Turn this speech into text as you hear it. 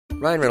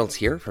Ryan Reynolds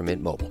here from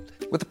Mint Mobile.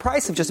 With the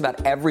price of just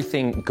about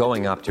everything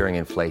going up during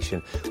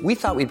inflation, we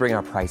thought we'd bring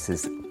our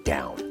prices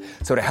down.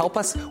 So to help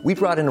us, we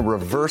brought in a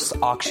reverse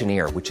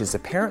auctioneer, which is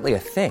apparently a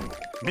thing.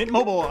 Mint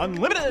Mobile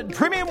Unlimited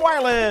Premium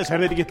Wireless. How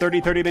to get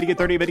 30, 30, bit to get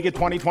 30, bit to get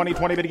 20, 20,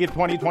 20, bit to get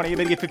 20, 20,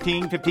 bit to get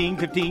 15, 15,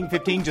 15,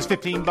 15, just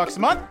 $15 a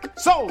month?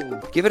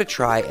 Sold! Give it a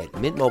try at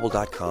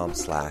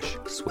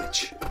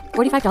mintmobile.com/switch.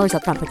 $45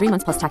 up front for 3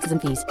 months plus taxes and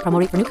fees. Promo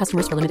rate for new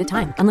customers for limited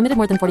time. Unlimited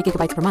more than 40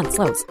 gigabytes per month.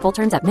 Slows full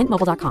terms at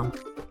mintmobile.com.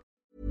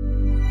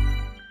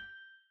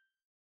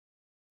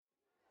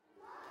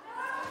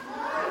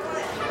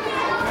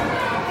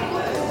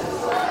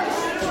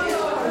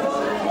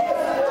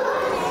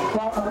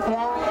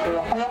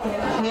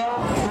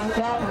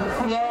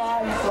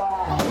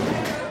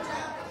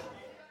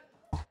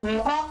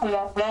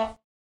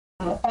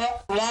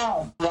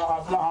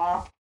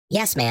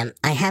 Yes, ma'am,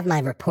 I have my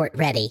report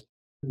ready,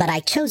 but I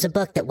chose a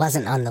book that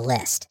wasn't on the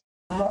list.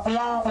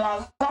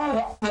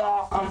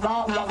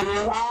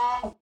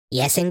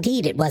 Yes,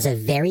 indeed, it was a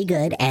very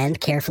good and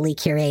carefully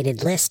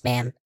curated list,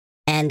 ma'am.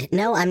 And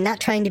no, I'm not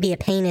trying to be a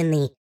pain in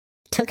the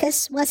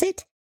tuchus, was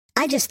it?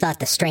 I just thought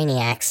the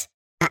Strainiacs,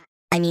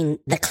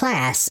 the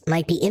class,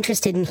 might be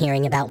interested in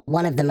hearing about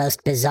one of the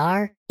most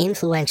bizarre,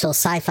 influential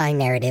sci-fi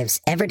narratives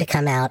ever to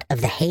come out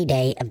of the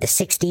heyday of the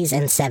 60s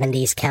and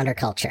 70s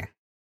counterculture.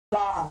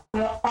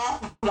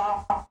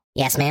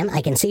 Yes, ma'am,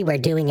 I can see where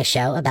doing a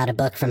show about a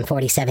book from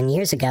 47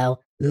 years ago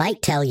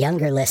might tell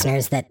younger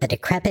listeners that the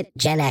decrepit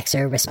Gen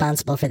Xer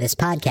responsible for this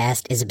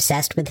podcast is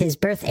obsessed with his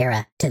birth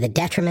era to the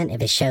detriment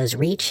of his show's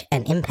reach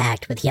and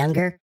impact with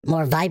younger,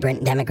 more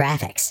vibrant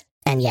demographics.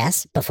 And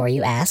yes, before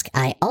you ask,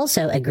 I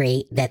also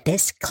agree that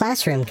this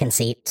classroom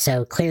conceit,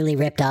 so clearly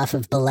ripped off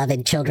of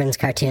beloved children's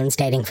cartoons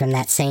dating from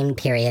that same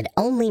period,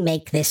 only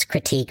make this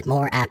critique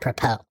more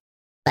apropos.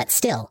 But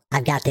still,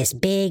 I've got this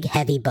big,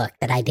 heavy book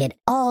that I did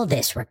all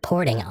this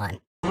reporting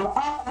on.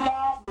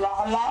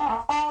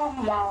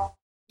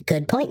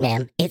 Good point,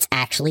 ma'am. It's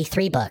actually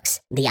 3 books.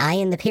 The Eye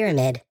in the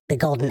Pyramid, The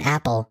Golden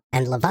Apple,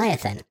 and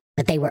Leviathan.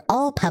 But they were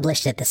all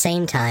published at the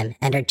same time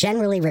and are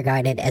generally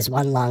regarded as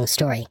one long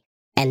story.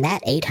 And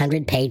that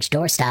 800-page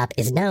doorstop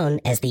is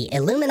known as the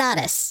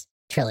Illuminatus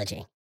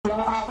trilogy.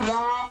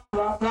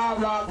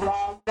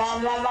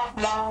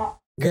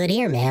 Good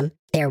ear, ma'am.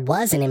 There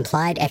was an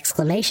implied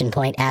exclamation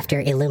point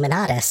after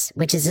Illuminatus,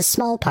 which is a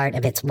small part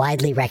of its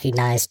widely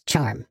recognized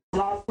charm.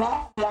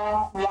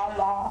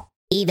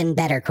 Even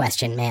better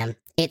question, ma'am.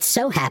 It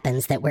so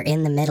happens that we're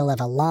in the middle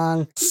of a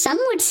long, some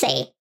would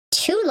say,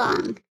 too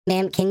long.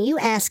 Ma'am, can you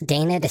ask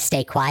Dana to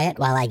stay quiet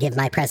while I give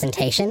my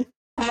presentation?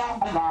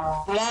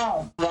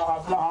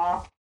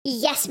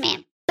 Yes,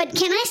 ma'am. But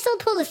can I still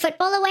pull the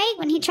football away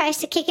when he tries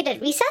to kick it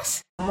at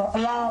recess?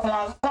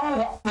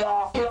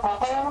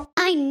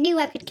 I knew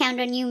I could count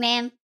on you,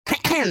 ma'am.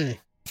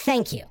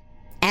 Thank you.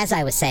 As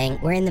I was saying,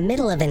 we're in the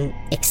middle of an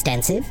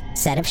extensive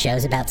set of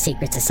shows about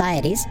secret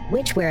societies,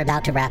 which we're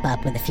about to wrap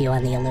up with a few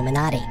on the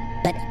Illuminati.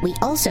 But we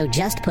also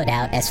just put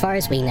out, as far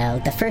as we know,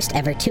 the first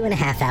ever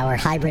 2.5-hour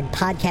hybrid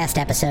podcast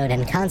episode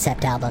and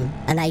concept album,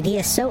 an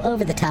idea so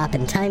over-the-top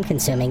and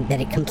time-consuming that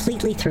it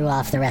completely threw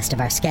off the rest of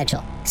our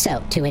schedule.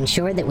 So, to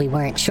ensure that we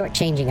weren't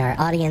shortchanging our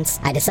audience,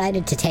 I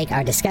decided to take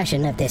our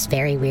discussion of this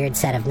very weird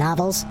set of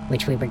novels,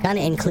 which we were going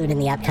to include in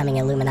the upcoming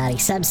Illuminati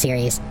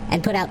sub-series,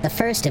 and put out the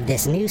first of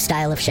this new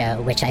style of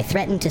show, which I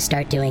threatened to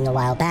start doing a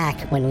while back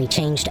when we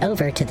changed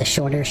over to the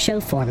shorter show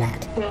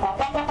format.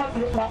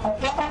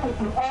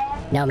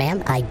 No,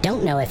 ma'am, I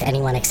don't know if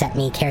anyone except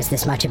me cares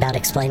this much about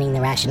explaining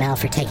the rationale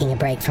for taking a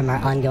break from our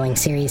ongoing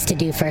series to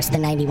do first the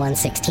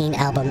 9116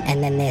 album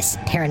and then this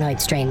Paranoid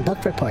Strain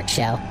book report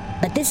show,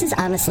 but this is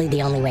honestly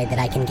the only way that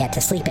I can get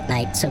to sleep at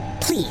night, so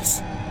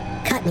please,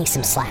 cut me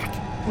some slack.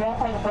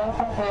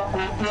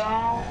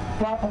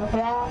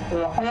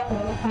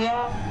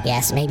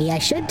 Yes, maybe I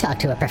should talk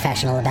to a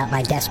professional about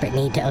my desperate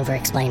need to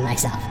over-explain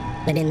myself.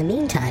 But in the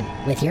meantime,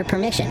 with your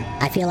permission,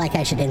 I feel like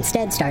I should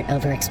instead start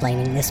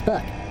over-explaining this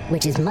book,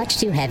 which is much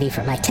too heavy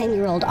for my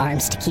 10-year-old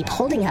arms to keep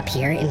holding up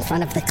here in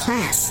front of the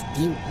class.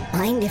 Do you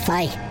mind if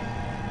I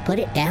put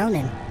it down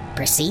and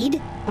proceed?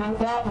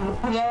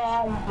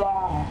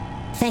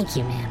 Thank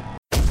you, ma'am.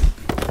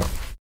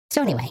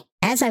 So anyway,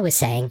 as I was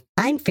saying,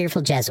 I'm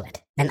Fearful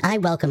Jesuit, and I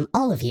welcome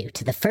all of you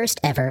to the first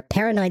ever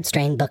Paranoid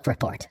Strain book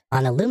report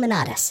on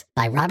Illuminatus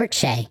by Robert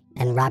Shea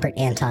and Robert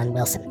Anton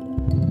Wilson.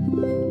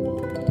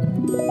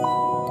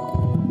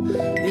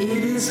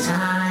 It is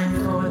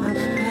time for the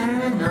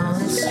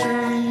Paranoid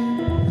Strain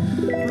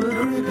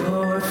book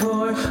report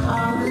for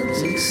all the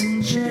Dicks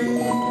and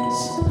Jays.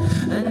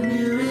 A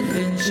new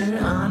adventure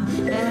on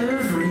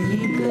every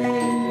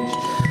page.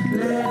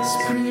 Let's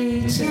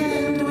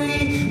pretend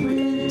we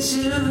went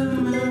to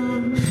the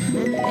moon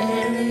in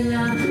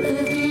Area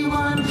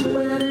 51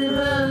 weather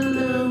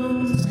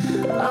balloons.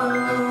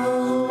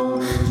 Oh,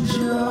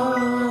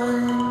 joy.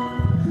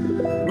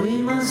 We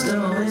must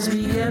always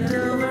be kept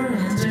over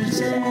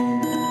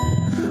entertained,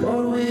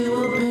 or we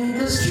will paint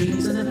the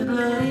streets in a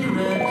bloody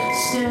red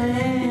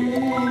stains.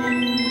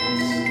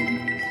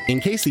 In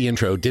case the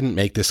intro didn't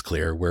make this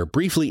clear, we're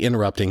briefly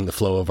interrupting the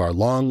flow of our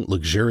long,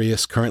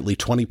 luxurious, currently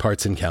 20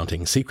 parts and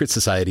counting Secret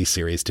Society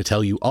series to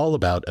tell you all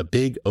about a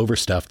big,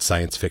 overstuffed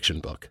science fiction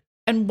book.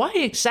 And why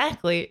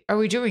exactly are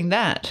we doing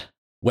that?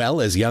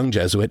 Well, as young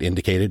Jesuit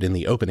indicated in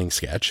the opening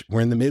sketch, we're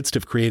in the midst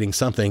of creating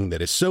something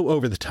that is so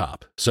over the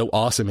top, so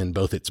awesome in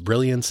both its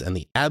brilliance and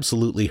the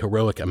absolutely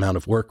heroic amount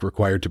of work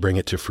required to bring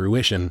it to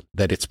fruition,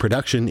 that its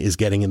production is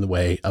getting in the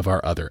way of our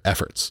other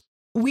efforts.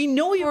 We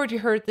know you already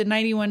heard the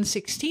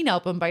 9116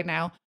 album by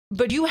now,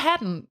 but you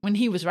hadn't when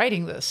he was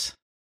writing this.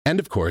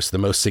 And of course, the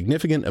most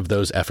significant of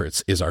those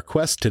efforts is our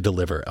quest to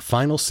deliver a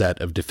final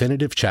set of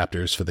definitive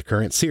chapters for the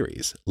current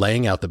series,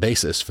 laying out the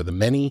basis for the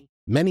many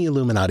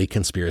Illuminati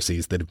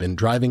conspiracies that have been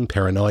driving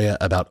paranoia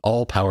about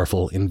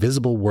all-powerful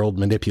invisible world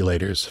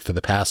manipulators for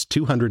the past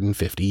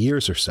 250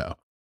 years or so.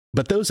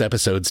 But those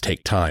episodes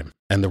take time,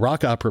 and the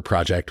rock opera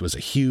project was a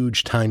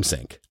huge time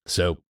sink.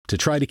 So, to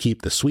try to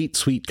keep the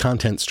sweet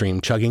content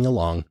stream chugging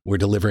along, we're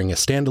delivering a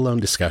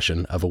standalone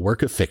discussion of a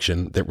work of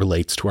fiction that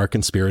relates to our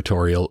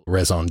conspiratorial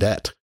raison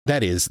d'etre.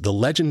 That is, the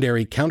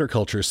legendary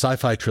counterculture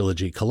sci-fi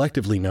trilogy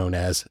collectively known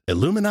as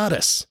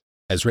Illuminatus,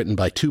 as written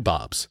by two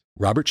Bobs,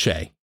 Robert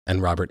Shea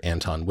and Robert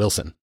Anton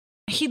Wilson.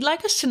 He'd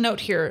like us to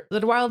note here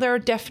that while there are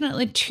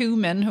definitely two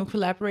men who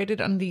collaborated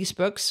on these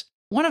books,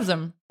 one of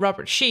them,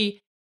 Robert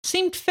Shea,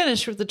 seemed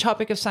finished with the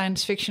topic of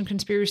science fiction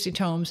conspiracy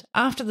tomes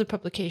after the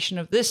publication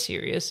of this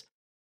series,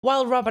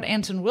 while Robert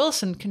Anton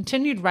Wilson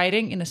continued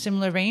writing in a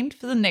similar vein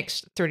for the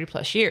next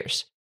 30-plus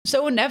years.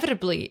 So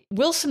inevitably,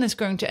 Wilson is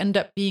going to end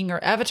up being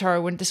our avatar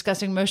when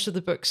discussing most of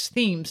the book's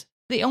themes,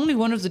 the only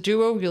one of the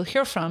duo you'll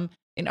hear from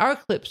in our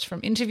clips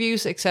from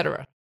interviews,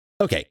 etc.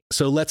 Okay,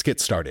 so let's get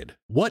started.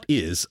 What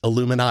is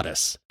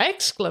Illuminatus?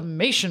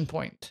 Exclamation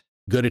point.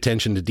 Good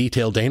attention to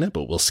detail, Dana,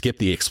 but we'll skip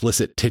the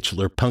explicit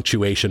titular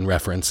punctuation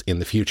reference in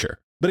the future.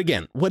 But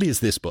again, what is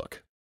this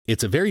book?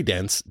 It's a very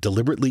dense,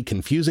 deliberately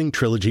confusing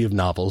trilogy of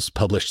novels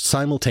published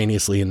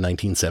simultaneously in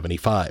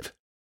 1975.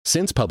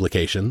 Since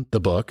publication, the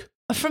book...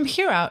 From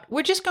here out,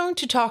 we're just going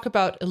to talk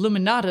about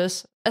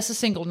Illuminatus as a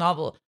single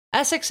novel,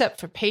 as except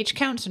for page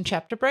counts and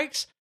chapter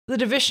breaks, the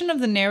division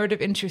of the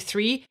narrative into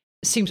three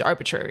seems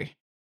arbitrary.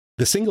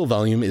 The single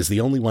volume is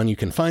the only one you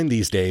can find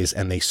these days,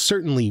 and they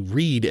certainly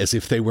read as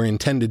if they were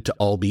intended to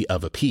all be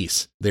of a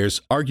piece. There's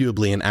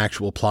arguably an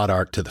actual plot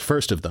arc to the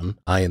first of them,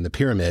 Eye in the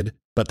Pyramid,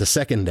 but the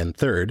second and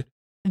third,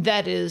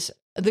 that is,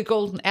 The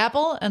Golden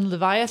Apple and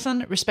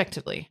Leviathan,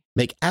 respectively,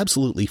 make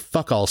absolutely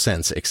fuck all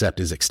sense except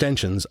as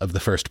extensions of the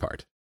first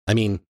part. I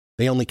mean,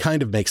 they only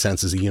kind of make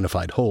sense as a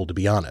unified whole, to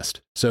be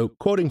honest, so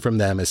quoting from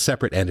them as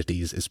separate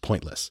entities is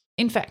pointless.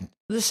 In fact,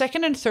 the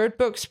second and third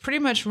books pretty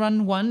much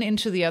run one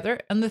into the other,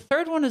 and the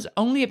third one is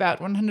only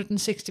about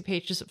 160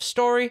 pages of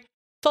story,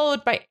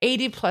 followed by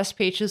 80-plus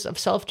pages of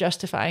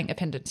self-justifying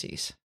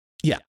appendices.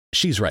 Yeah,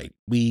 she's right.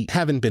 We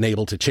haven't been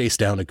able to chase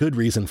down a good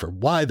reason for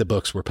why the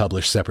books were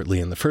published separately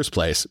in the first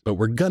place, but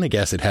we're gonna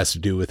guess it has to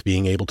do with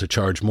being able to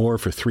charge more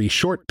for 3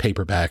 short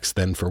paperbacks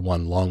than for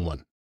one long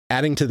one.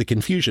 Adding to the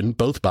confusion,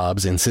 both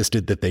Bobs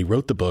insisted that they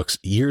wrote the books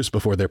years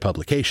before their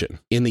publication,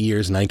 in the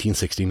years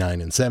 1969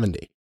 and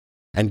 70.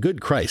 And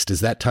good Christ, does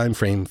that time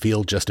frame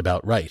feel just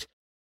about right?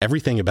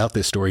 Everything about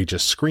this story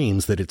just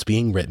screams that it's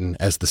being written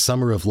as the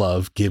summer of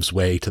love gives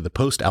way to the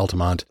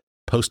post-Altamont,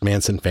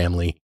 post-Manson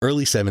family,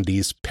 early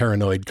 70s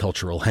paranoid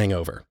cultural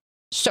hangover.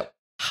 So,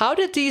 how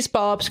did these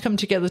Bobs come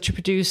together to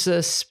produce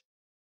this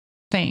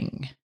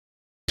thing?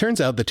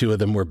 Turns out the two of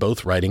them were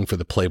both writing for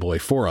the Playboy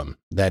Forum,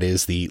 that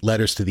is, the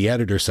letters to the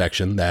editor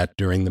section that,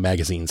 during the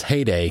magazine's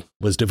heyday,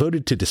 was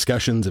devoted to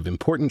discussions of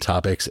important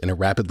topics in a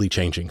rapidly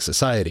changing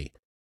society.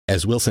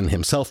 As Wilson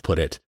himself put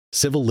it,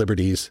 civil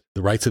liberties,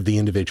 the rights of the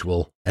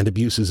individual, and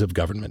abuses of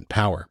government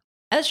power.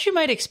 As you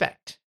might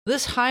expect,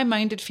 this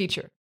high-minded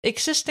feature,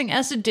 existing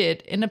as it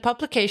did in a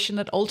publication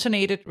that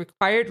alternated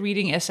required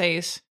reading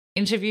essays,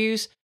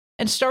 interviews,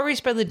 and stories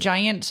by the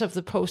giants of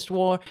the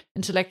post-war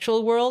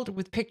intellectual world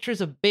with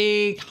pictures of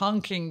big,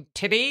 honking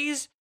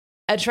titties,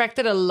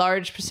 attracted a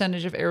large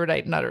percentage of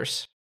erudite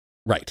nutters.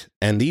 Right,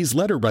 and these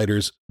letter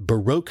writers'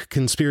 Baroque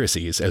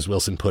conspiracies, as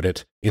Wilson put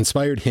it,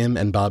 inspired him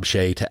and Bob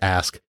Shea to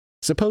ask,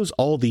 suppose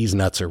all these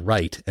nuts are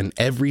right and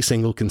every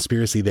single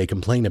conspiracy they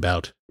complain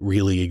about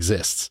really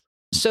exists.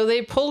 So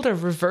they pulled a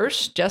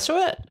reverse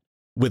Jesuit?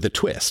 With a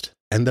twist.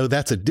 And though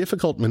that's a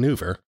difficult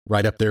maneuver,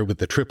 right up there with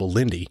the triple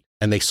Lindy,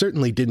 and they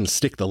certainly didn't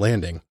stick the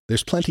landing,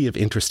 there's plenty of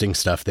interesting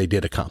stuff they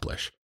did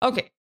accomplish.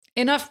 Okay,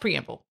 enough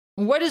preamble.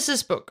 What is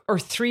this book, or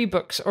 3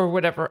 books, or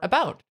whatever,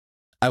 about?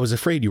 I was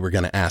afraid you were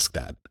going to ask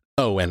that.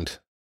 Oh, and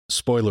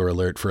spoiler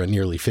alert for a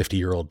nearly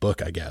 50-year-old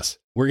book, I guess.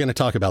 We're going to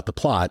talk about the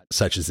plot,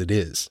 such as it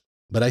is.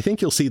 But I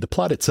think you'll see the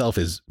plot itself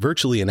is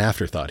virtually an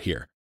afterthought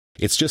here.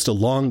 It's just a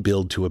long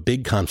build to a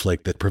big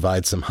conflict that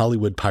provides some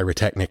Hollywood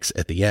pyrotechnics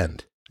at the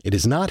end. It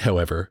is not,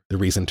 however, the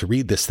reason to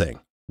read this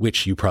thing,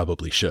 which you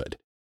probably should.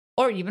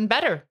 Or even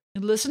better,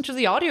 listen to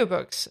the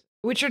audiobooks,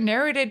 which are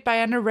narrated by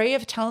an array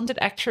of talented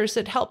actors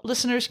that help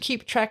listeners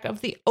keep track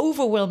of the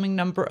overwhelming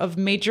number of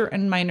major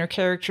and minor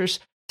characters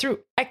through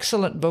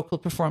excellent vocal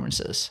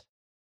performances.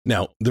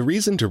 Now, the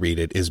reason to read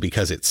it is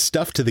because it's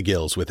stuffed to the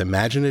gills with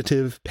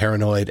imaginative,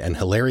 paranoid, and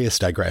hilarious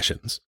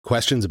digressions,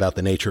 questions about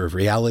the nature of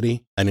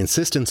reality, an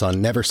insistence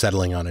on never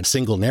settling on a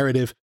single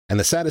narrative, and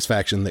the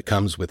satisfaction that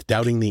comes with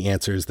doubting the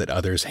answers that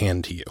others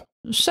hand to you.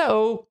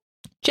 So,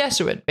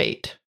 Jesuit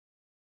bait.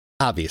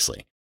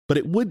 Obviously. But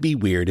it would be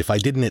weird if I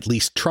didn't at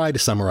least try to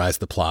summarize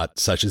the plot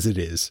such as it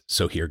is,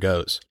 so here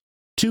goes.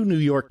 2 New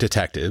York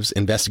detectives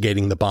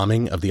investigating the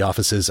bombing of the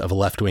offices of a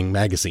left-wing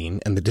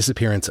magazine and the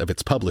disappearance of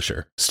its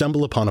publisher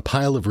stumble upon a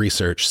pile of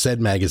research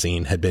said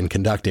magazine had been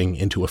conducting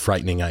into a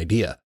frightening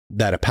idea: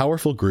 that a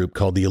powerful group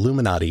called the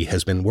Illuminati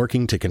has been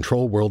working to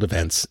control world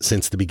events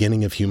since the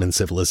beginning of human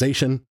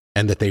civilization,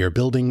 and that they are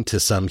building to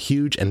some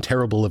huge and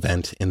terrible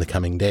event in the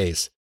coming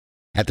days.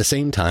 At the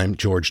same time,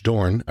 George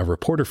Dorn, a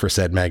reporter for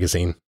said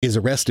magazine, is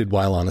arrested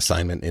while on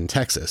assignment in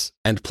Texas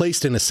and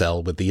placed in a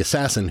cell with the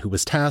assassin who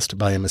was tasked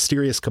by a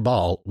mysterious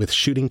cabal with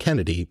shooting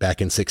Kennedy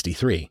back in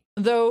 '63.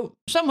 Though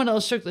someone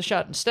else took the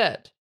shot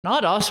instead.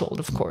 Not Oswald,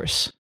 of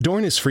course.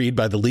 Dorn is freed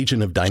by the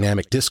Legion of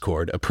Dynamic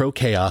Discord, a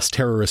pro-chaos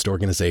terrorist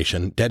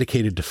organization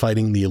dedicated to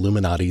fighting the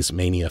Illuminati's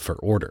mania for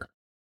order.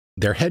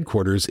 Their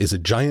headquarters is a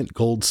giant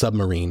gold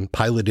submarine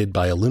piloted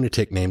by a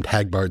lunatic named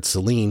Hagbard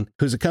Celine,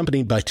 who's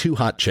accompanied by 2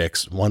 hot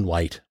chicks, one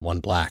white, one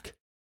black.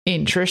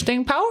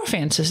 Interesting power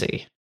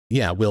fantasy.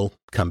 Yeah, we'll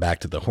come back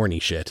to the horny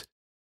shit.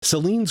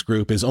 Celine's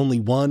group is only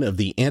one of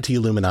the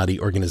anti-Illuminati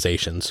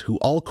organizations who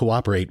all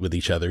cooperate with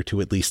each other to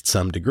at least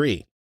some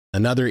degree.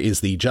 Another is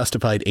the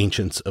Justified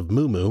Ancients of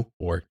Mumu,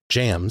 or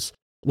JAMS,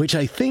 which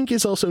I think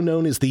is also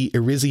known as the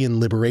Irizian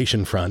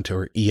Liberation Front,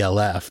 or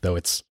ELF, though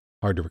it's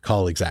hard to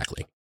recall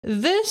exactly.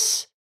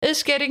 This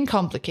is getting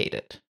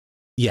complicated.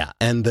 Yeah,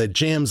 and the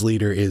JAMS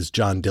leader is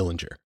John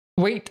Dillinger.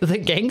 Wait, the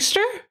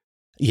gangster?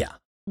 Yeah.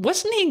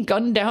 Wasn't he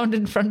gunned down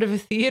in front of a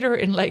theater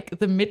in like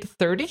the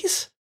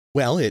mid-30s?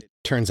 Well, it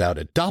turns out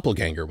a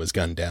doppelganger was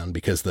gunned down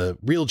because the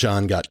real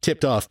John got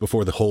tipped off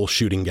before the whole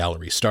shooting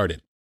gallery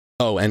started.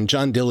 Oh, and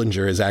John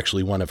Dillinger is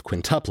actually one of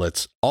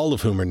quintuplets, all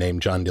of whom are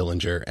named John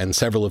Dillinger, and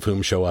several of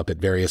whom show up at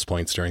various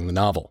points during the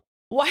novel.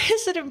 Why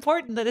is it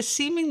important that a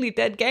seemingly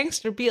dead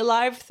gangster be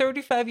alive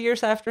 35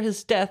 years after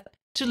his death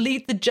to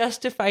lead the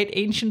Justified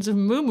Ancients of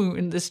Mumu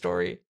in this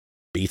story?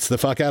 Beats the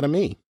fuck out of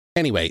me.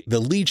 Anyway, the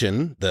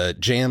Legion, the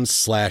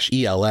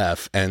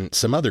JAMS/ELF, and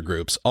some other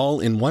groups all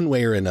in one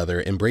way or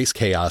another embrace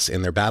chaos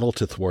in their battle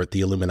to thwart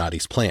the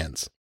Illuminati's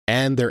plans.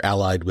 And they're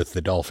allied with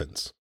the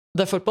dolphins.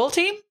 The football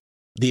team?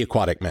 The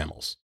aquatic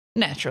mammals.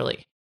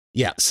 Naturally.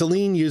 Yeah,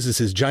 Celine uses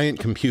his giant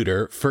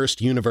computer, First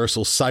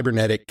Universal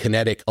Cybernetic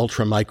Kinetic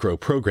Ultramicro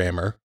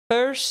Programmer.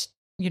 First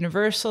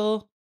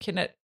Universal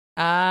Kinetic...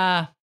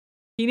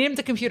 he named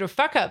the computer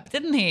Fuck Up,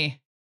 didn't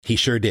he? He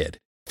sure did.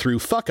 Through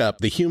Fuck Up,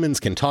 the humans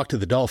can talk to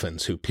the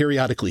dolphins, who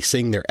periodically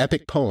sing their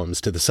epic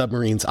poems to the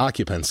submarine's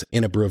occupants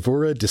in a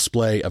bravura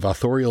display of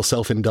authorial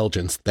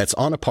self-indulgence that's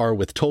on a par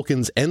with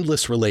Tolkien's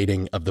endless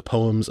relating of the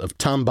poems of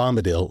Tom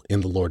Bombadil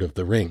in The Lord of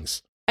the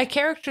Rings. A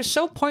character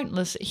so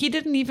pointless, he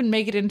didn't even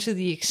make it into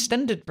the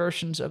extended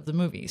versions of the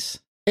movies.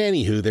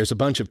 Anywho, there's a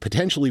bunch of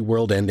potentially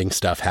world-ending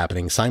stuff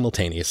happening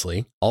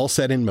simultaneously, all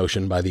set in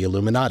motion by the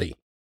Illuminati.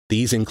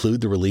 These include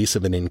the release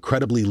of an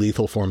incredibly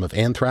lethal form of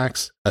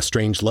anthrax, a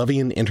strange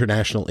Lovian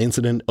international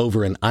incident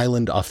over an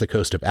island off the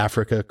coast of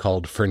Africa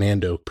called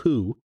Fernando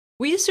Poo.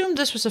 We assumed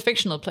this was a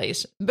fictional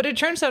place, but it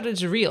turns out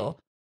it's real,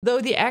 though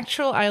the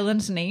actual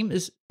island's name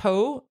is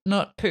Po,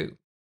 not Poo.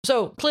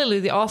 So,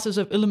 clearly the authors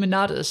of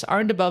Illuminatus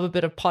aren't above a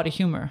bit of potty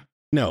humor.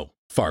 No,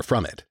 far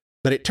from it.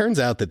 But it turns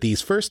out that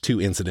these first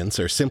 2 incidents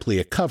are simply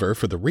a cover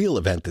for the real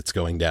event that's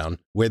going down,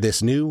 where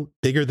this new,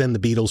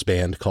 bigger-than-the-Beatles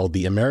band called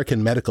the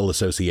American Medical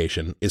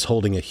Association is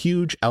holding a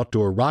huge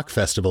outdoor rock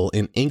festival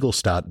in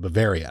Ingolstadt,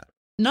 Bavaria.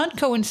 Not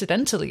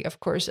coincidentally, of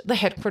course, the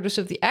headquarters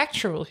of the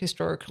actual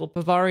historical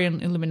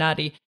Bavarian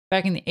Illuminati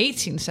back in the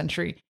 18th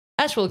century,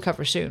 as we'll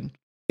cover soon.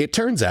 It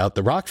turns out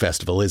the rock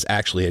festival is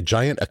actually a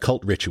giant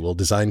occult ritual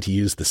designed to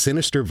use the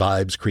sinister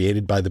vibes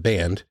created by the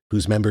band,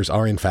 whose members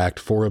are in fact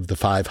 4 of the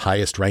 5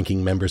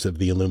 highest-ranking members of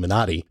the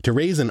Illuminati, to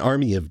raise an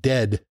army of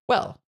dead...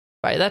 well,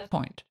 by that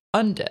point,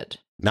 undead.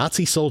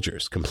 Nazi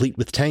soldiers, complete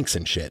with tanks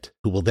and shit,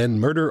 who will then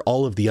murder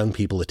all of the young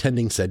people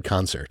attending said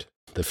concert.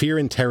 The fear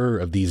and terror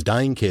of these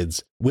dying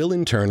kids will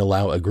in turn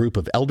allow a group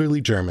of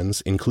elderly Germans,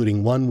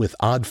 including one with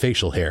odd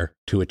facial hair,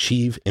 to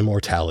achieve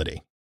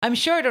immortality. I'm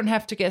sure I don't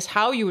have to guess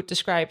how you would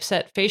describe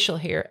said facial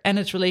hair and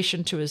its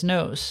relation to his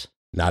nose.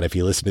 Not if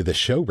you listen to this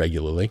show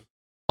regularly.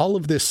 All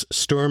of this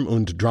Sturm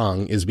und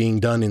Drang is being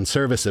done in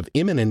service of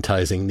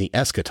immanentizing the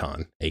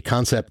eschaton, a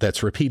concept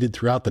that's repeated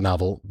throughout the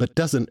novel but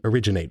doesn't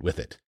originate with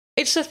it.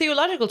 It's a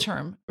theological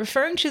term,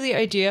 referring to the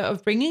idea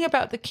of bringing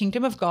about the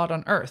kingdom of God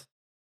on earth.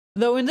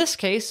 Though in this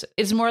case,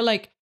 it's more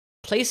like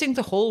placing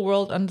the whole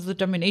world under the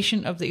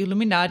domination of the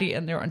Illuminati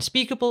and their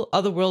unspeakable,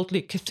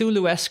 otherworldly,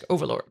 Cthulhu-esque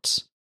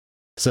overlords.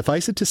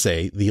 Suffice it to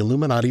say, the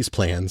Illuminati's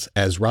plans,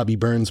 as Robbie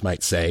Burns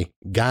might say,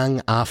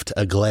 gang aft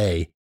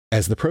agley,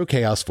 as the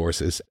pro-chaos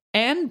forces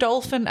and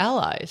dolphin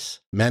allies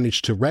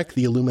managed to wreck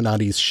the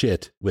Illuminati's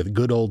shit with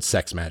good old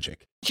sex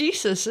magic.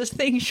 Jesus, this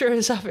thing sure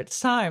is of its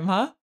time,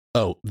 huh?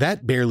 Oh,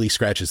 that barely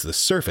scratches the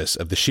surface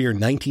of the sheer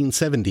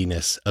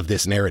 1970-ness of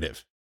this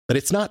narrative. But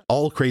it's not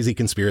all crazy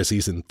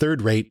conspiracies and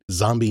third-rate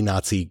zombie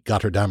Nazi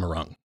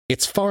Götterdämmerung.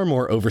 It's far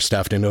more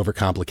overstuffed and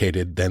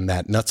overcomplicated than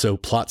that nutso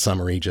plot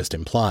summary just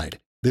implied.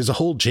 There's a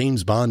whole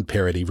James Bond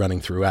parody running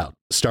throughout,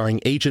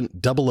 starring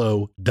Agent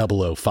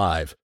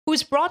 00005, who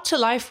is brought to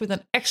life with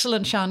an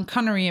excellent Sean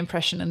Connery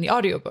impression in the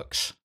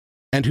audiobooks.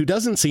 And who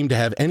doesn't seem to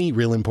have any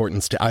real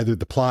importance to either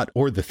the plot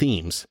or the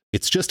themes.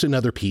 It's just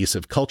another piece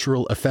of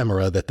cultural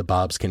ephemera that the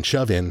Bobs can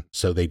shove in,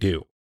 so they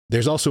do.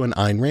 There's also an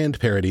Ayn Rand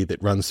parody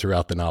that runs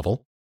throughout the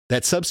novel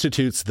that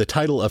substitutes the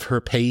title of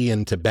her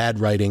paean to bad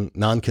writing,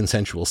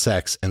 non-consensual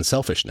sex, and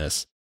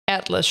selfishness,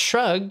 Atlas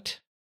Shrugged,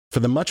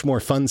 for the much more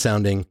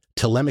fun-sounding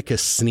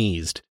Telemachus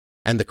Sneezed,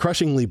 and the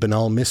crushingly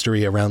banal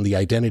mystery around the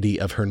identity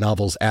of her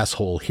novel's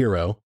asshole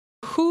hero,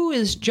 Who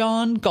is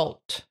John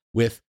Galt?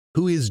 With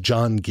Who is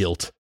John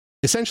Guilt?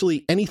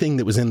 Essentially anything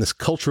that was in this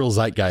cultural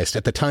zeitgeist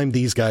at the time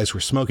these guys were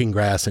smoking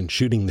grass and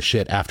shooting the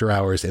shit after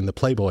hours in the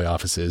Playboy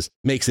offices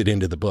makes it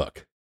into the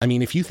book. I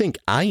mean, if you think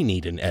I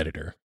need an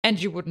editor, and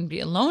you wouldn't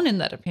be alone in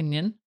that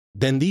opinion,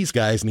 then these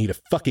guys need a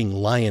fucking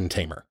lion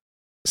tamer.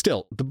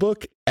 Still, the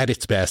book, at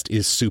its best,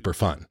 is super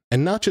fun.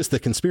 And not just the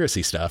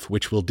conspiracy stuff,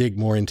 which we'll dig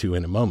more into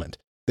in a moment.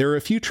 There are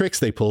a few tricks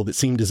they pull that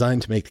seem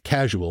designed to make the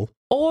casual,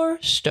 or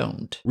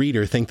stoned,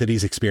 reader think that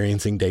he's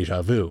experiencing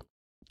déjà vu.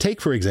 Take,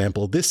 for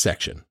example, this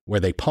section, where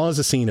they pause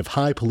a scene of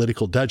high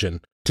political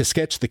dudgeon to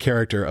sketch the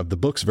character of the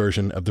book's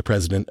version of the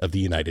President of the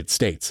United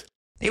States.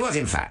 He was,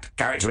 in fact,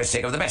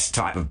 characteristic of the best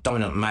type of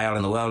dominant male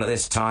in the world at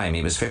this time.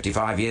 He was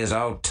 55 years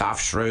old, tough,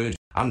 shrewd,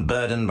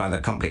 unburdened by the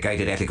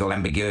complicated ethical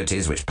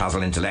ambiguities which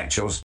puzzle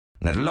intellectuals,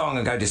 and had long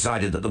ago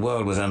decided that the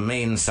world was a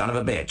mean son of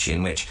a bitch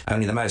in which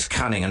only the most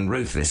cunning and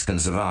ruthless can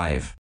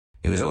survive.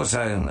 He was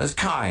also as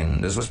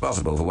kind as was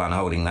possible for one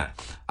holding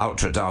that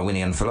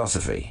ultra-Darwinian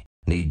philosophy,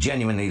 and he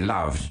genuinely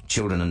loved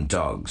children and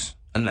dogs,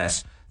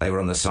 unless they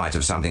were on the site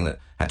of something that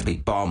had to be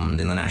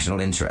bombed in the national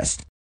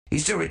interest. He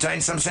still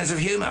retained some sense of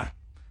humour,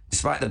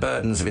 despite the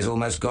burdens of his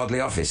almost godly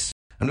office,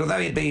 and although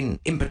he had been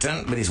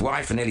impotent with his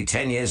wife for nearly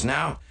 10 years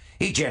now,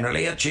 he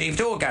generally achieved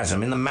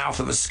orgasm in the mouth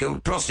of a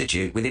skilled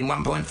prostitute within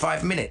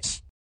 1.5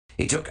 minutes.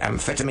 He took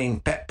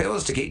amphetamine pep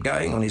pills to keep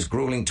going on his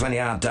grueling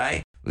 20-hour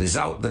day, with the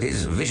result that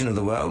his vision of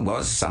the world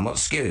was somewhat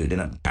skewed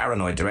in a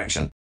paranoid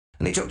direction,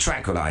 and he took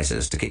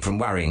tranquilizers to keep from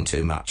worrying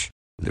too much,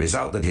 with the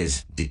result that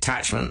his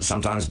detachment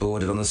sometimes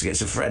bordered on the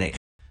schizophrenic.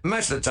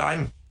 Most of the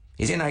time,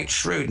 his innate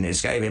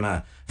shrewdness gave him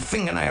a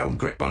fingernail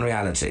grip on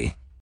reality.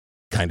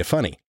 Kind of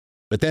funny.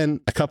 But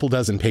then, a couple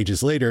dozen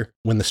pages later,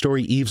 when the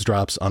story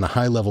eavesdrops on a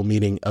high-level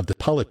meeting of the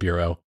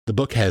Politburo, the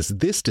book has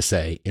this to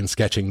say in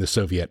sketching the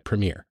Soviet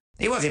premier.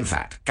 He was, in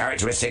fact,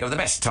 characteristic of the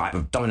best type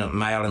of dominant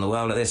male in the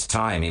world at this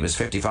time. He was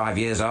 55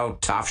 years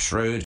old, tough,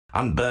 shrewd,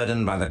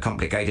 unburdened by the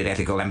complicated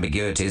ethical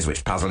ambiguities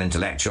which puzzle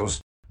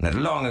intellectuals, and had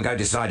long ago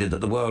decided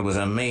that the world was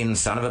a mean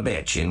son of a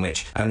bitch in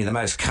which only the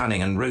most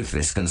cunning and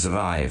ruthless can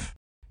survive.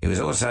 He was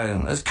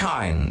also as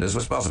kind as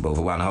was possible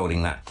for one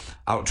holding that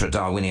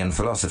ultra-Darwinian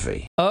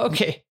philosophy.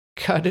 Okay,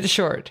 cut it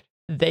short.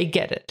 They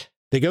get it.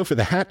 They go for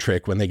the hat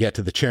trick when they get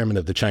to the chairman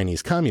of the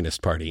Chinese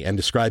Communist Party and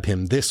describe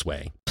him this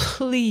way.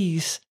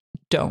 Please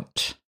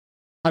don't.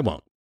 I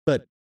won't,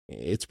 but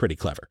it's pretty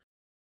clever.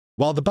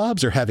 While the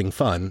Bobs are having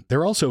fun,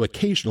 they're also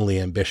occasionally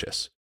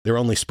ambitious. They're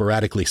only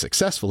sporadically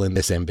successful in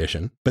this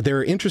ambition, but there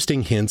are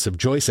interesting hints of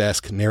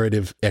Joyce-esque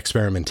narrative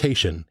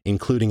experimentation,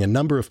 including a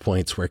number of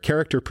points where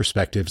character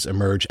perspectives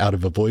emerge out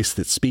of a voice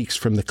that speaks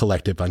from the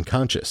collective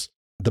unconscious.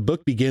 The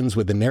book begins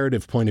with a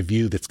narrative point of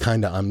view that's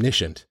kinda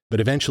omniscient, but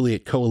eventually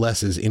it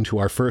coalesces into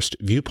our first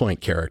viewpoint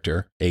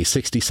character, a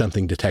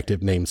 60-something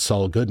detective named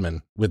Saul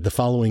Goodman, with the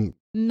following: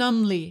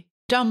 Numbly,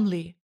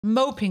 dumbly,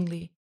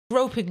 mopingly,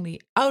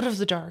 gropingly, out of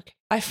the dark,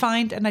 I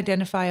find and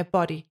identify a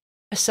body,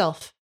 a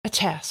self, a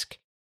task.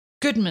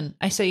 Goodman,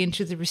 I say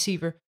into the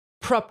receiver,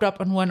 propped up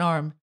on one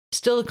arm,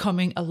 still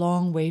coming a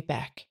long way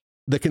back.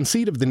 The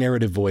conceit of the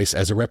narrative voice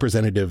as a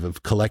representative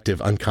of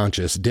collective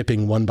unconscious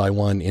dipping one by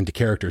one into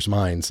characters'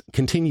 minds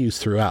continues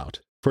throughout.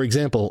 For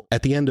example,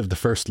 at the end of the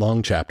first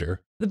long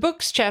chapter, the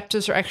book's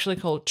chapters are actually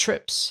called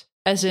trips,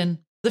 as in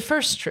the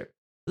first trip,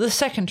 the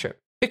second trip,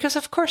 because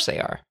of course they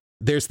are.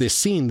 There's this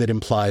scene that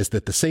implies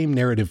that the same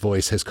narrative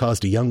voice has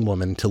caused a young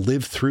woman to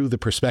live through the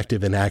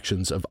perspective and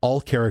actions of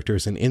all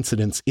characters and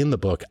incidents in the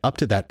book up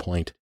to that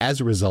point as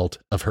a result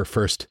of her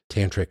first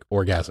tantric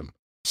orgasm.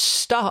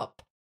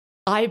 Stop.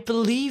 I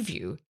believe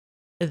you.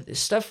 This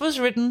stuff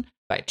was written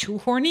by two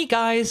horny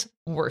guys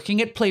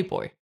working at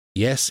Playboy.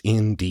 Yes,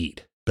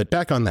 indeed. But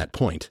back on that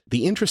point,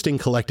 the interesting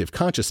collective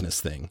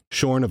consciousness thing,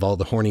 shorn of all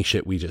the horny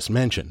shit we just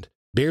mentioned,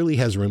 barely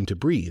has room to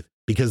breathe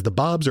because the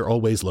Bobs are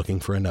always looking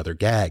for another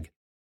gag.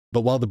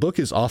 But while the book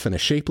is often a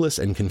shapeless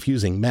and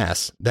confusing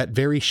mess, that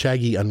very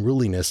shaggy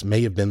unruliness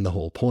may have been the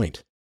whole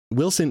point.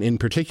 Wilson in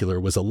particular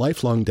was a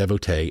lifelong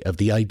devotee of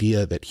the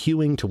idea that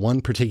hewing to one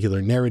particular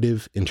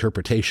narrative,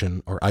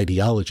 interpretation, or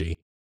ideology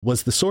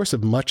was the source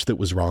of much that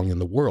was wrong in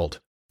the world.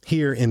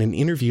 Here, in an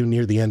interview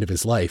near the end of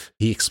his life,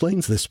 he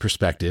explains this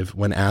perspective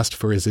when asked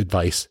for his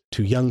advice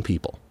to young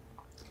people.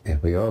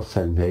 if we all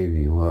said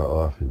maybe more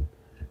often,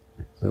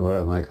 the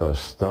world might go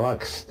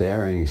stark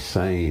staring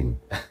sane.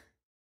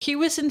 He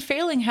was in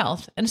failing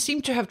health and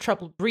seemed to have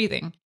trouble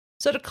breathing.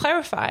 So to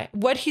clarify,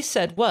 what he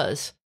said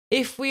was,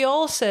 if we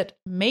all said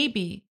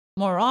maybe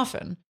more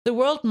often, the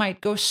world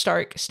might go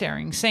stark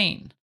staring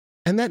sane.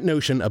 And that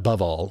notion, above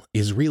all,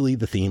 is really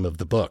the theme of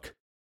the book.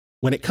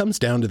 When it comes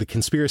down to the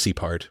conspiracy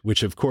part,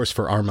 which of course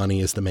for our money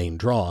is the main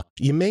draw,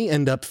 you may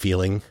end up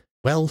feeling,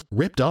 well,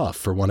 ripped off,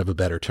 for want of a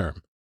better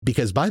term.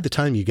 Because by the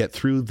time you get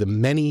through the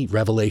many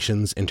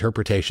revelations,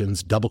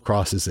 interpretations, double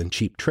crosses, and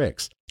cheap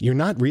tricks, you're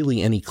not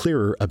really any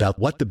clearer about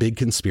what the big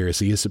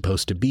conspiracy is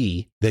supposed to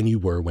be than you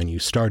were when you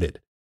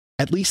started.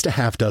 At least a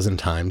half dozen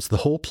times, the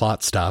whole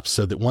plot stops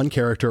so that one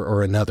character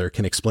or another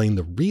can explain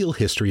the real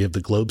history of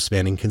the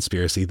globe-spanning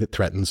conspiracy that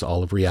threatens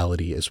all of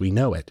reality as we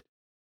know it.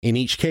 In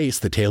each case,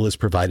 the tale is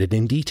provided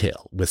in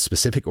detail, with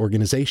specific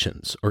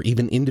organizations or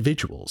even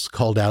individuals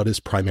called out as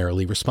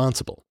primarily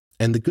responsible,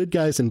 and the good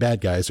guys and bad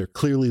guys are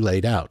clearly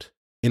laid out.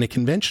 In a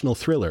conventional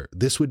thriller,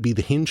 this would be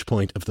the hinge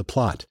point of the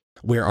plot,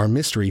 where our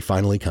mystery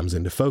finally comes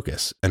into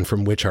focus, and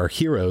from which our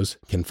heroes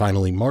can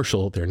finally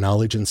marshal their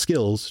knowledge and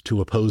skills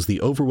to oppose the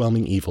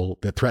overwhelming evil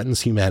that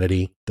threatens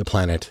humanity, the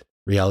planet,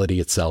 reality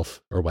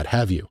itself, or what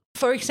have you.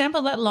 For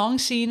example, that long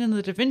scene in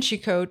the Da Vinci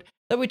Code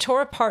that we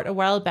tore apart a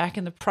while back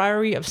in the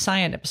Priory of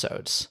Sion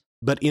episodes.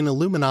 But in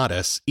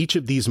Illuminatus, each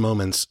of these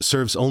moments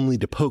serves only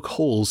to poke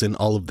holes in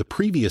all of the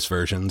previous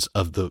versions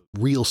of the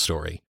real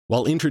story,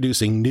 while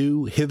introducing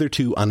new,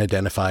 hitherto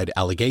unidentified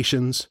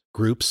allegations,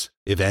 groups,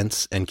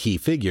 events, and key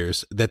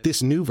figures that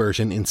this new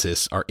version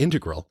insists are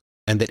integral,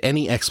 and that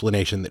any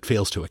explanation that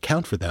fails to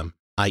account for them,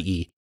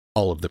 i.e.,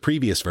 all of the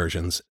previous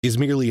versions, is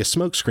merely a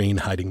smokescreen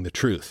hiding the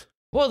truth.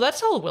 Well,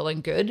 that's all well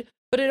and good,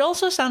 but it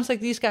also sounds like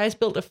these guys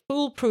built a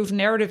foolproof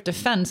narrative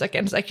defense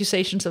against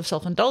accusations of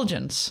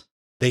self-indulgence.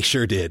 They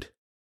sure did.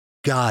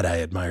 God, I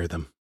admire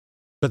them.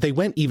 But they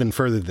went even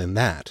further than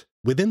that.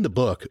 Within the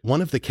book, one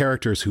of the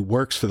characters who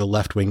works for the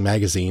left-wing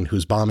magazine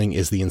whose bombing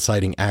is the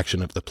inciting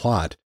action of the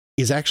plot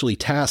is actually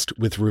tasked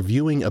with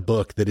reviewing a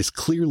book that is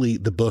clearly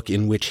the book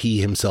in which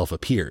he himself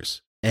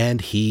appears,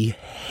 and he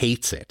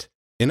hates it.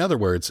 In other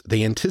words,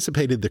 they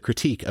anticipated the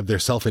critique of their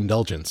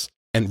self-indulgence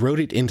and wrote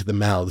it into the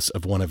mouths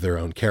of one of their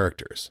own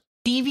characters.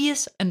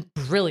 Devious and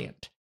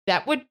brilliant.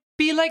 That would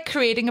be like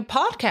creating a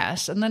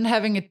podcast and then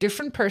having a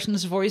different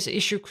person's voice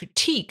issue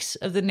critiques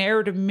of the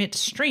narrative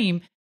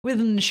midstream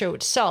within the show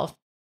itself,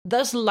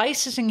 thus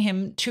licensing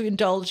him to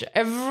indulge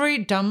every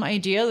dumb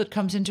idea that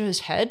comes into his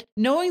head,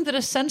 knowing that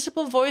a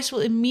sensible voice will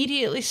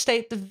immediately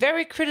state the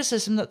very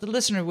criticism that the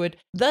listener would,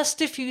 thus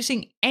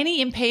diffusing any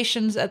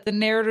impatience at the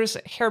narrator's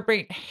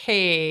harebrained,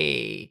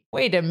 hey,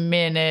 wait a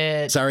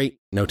minute. Sorry,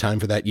 no time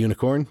for that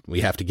unicorn.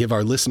 We have to give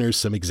our listeners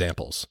some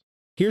examples.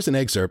 Here's an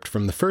excerpt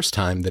from the first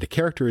time that a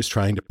character is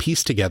trying to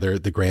piece together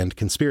the grand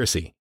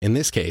conspiracy. In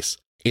this case,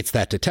 it's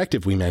that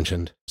detective we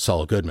mentioned,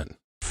 Saul Goodman.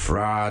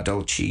 Fra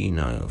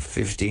Dolcino,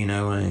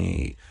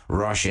 1508,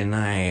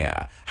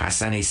 Rochinea,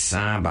 Hassani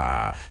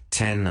Saba,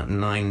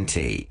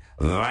 1090,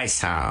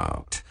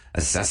 Weishaupt,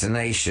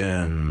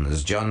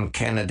 assassinations, John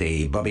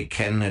Kennedy, Bobby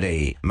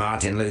Kennedy,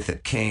 Martin Luther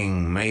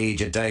King,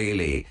 Major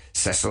Daley,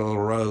 Cecil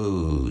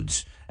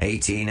Rhodes,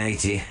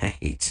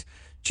 1888,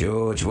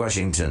 George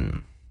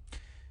Washington.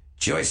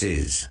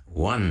 Choices.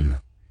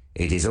 1.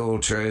 It is all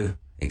true,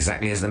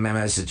 exactly as the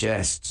memo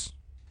suggests.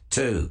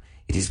 2.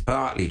 It is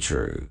partly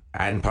true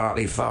and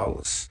partly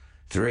false.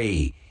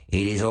 3.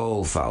 It is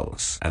all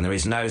false, and there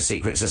is no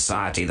secret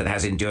society that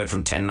has endured from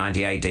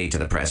 1090 AD to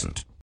the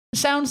present.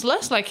 Sounds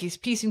less like he's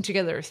piecing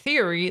together a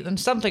theory than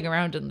something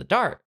around in the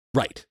dark.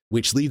 Right,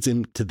 which leads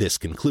him to this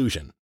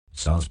conclusion.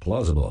 Sounds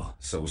plausible.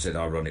 So said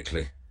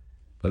ironically.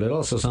 But it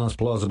also sounds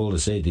plausible to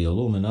say the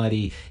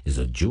Illuminati is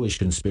a Jewish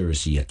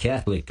conspiracy, a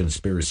Catholic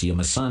conspiracy, a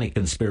Masonic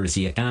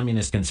conspiracy, a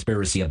communist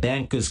conspiracy, a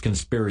bankers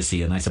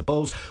conspiracy, and I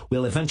suppose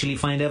we'll eventually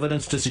find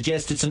evidence to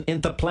suggest it's an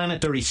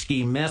interplanetary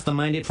scheme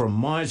masterminded from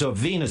Mars or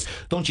Venus.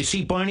 Don't you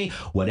see, Barney?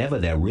 Whatever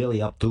they're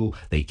really up to,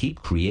 they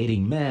keep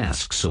creating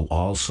masks so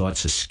all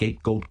sorts of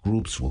scapegoat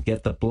groups will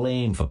get the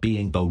blame for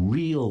being the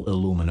real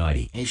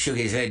Illuminati. He shook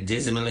his head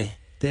dismally.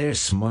 They're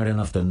smart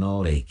enough to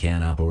know they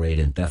can't operate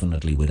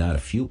indefinitely without a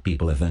few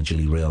people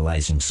eventually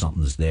realizing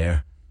something's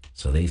there.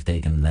 So they've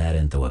taken that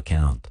into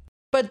account.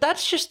 But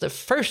that's just the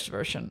first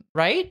version,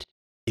 right?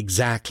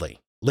 Exactly.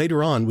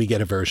 Later on, we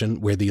get a version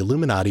where the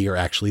Illuminati are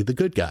actually the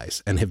good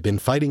guys and have been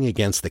fighting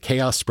against the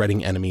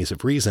chaos-spreading enemies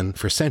of reason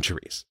for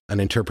centuries, an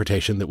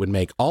interpretation that would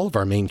make all of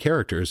our main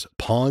characters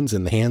pawns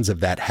in the hands of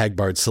that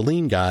Hagbard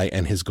Celine guy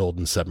and his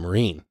golden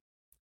submarine.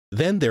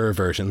 Then there are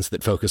versions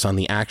that focus on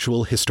the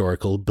actual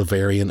historical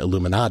Bavarian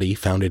Illuminati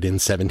founded in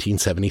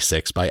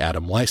 1776 by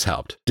Adam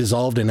Weishaupt,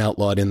 dissolved and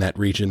outlawed in that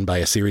region by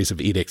a series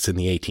of edicts in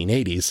the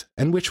 1880s,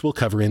 and which we'll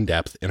cover in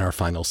depth in our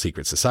final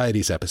Secret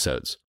Societies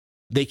episodes.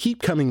 They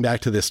keep coming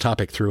back to this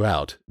topic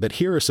throughout, but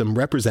here are some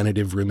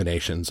representative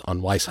ruminations on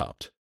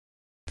Weishaupt.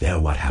 They're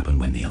what happened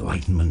when the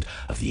Enlightenment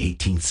of the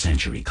 18th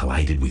century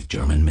collided with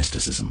German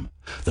mysticism.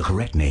 The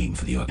correct name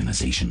for the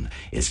organization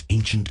is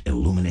Ancient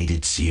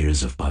Illuminated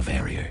Seers of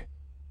Bavaria.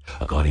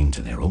 According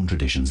to their own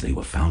traditions, they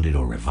were founded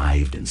or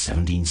revived in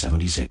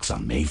 1776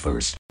 on May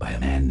 1st by a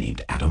man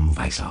named Adam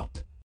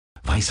Weishaupt.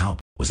 Weishaupt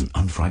was an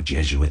unfragged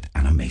Jesuit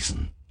and a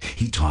Mason.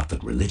 He taught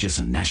that religious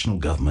and national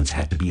governments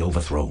had to be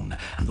overthrown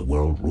and the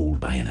world ruled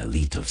by an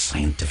elite of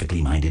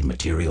scientifically minded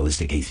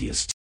materialistic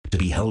atheists to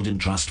be held in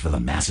trust for the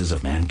masses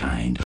of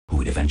mankind who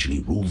would eventually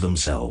rule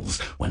themselves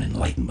when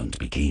enlightenment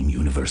became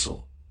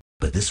universal.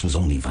 But this was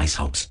only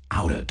Weishaupt's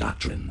outer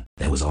doctrine.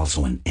 There was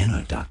also an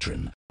inner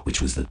doctrine,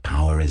 which was that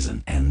power is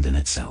an end in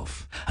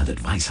itself, and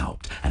that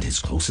Weishaupt and his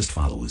closest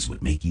followers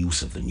would make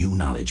use of the new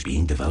knowledge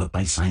being developed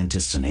by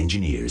scientists and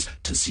engineers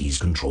to seize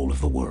control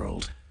of the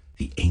world.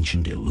 The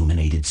ancient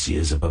illuminated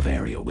seers of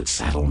Bavaria would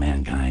saddle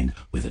mankind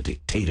with a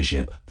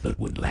dictatorship that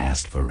would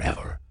last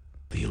forever.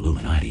 The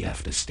Illuminati,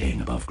 after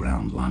staying above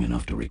ground long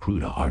enough to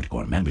recruit a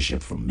hardcore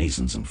membership from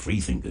Masons and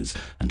Freethinkers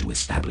and to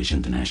establish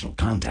international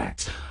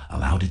contacts,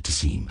 allowed it to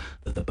seem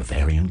that the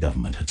Bavarian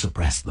government had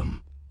suppressed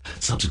them.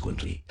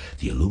 Subsequently,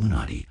 the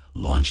Illuminati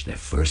launched their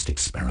first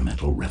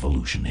experimental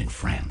revolution in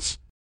France.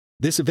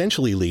 This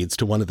eventually leads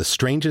to one of the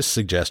strangest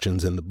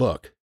suggestions in the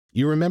book.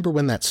 You remember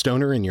when that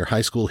stoner in your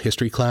high school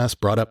history class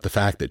brought up the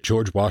fact that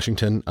George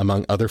Washington,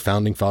 among other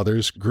founding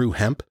fathers, grew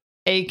hemp?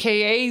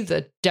 AKA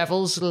the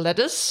devil's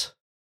lettuce?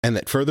 And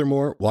that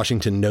furthermore,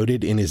 Washington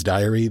noted in his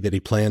diary that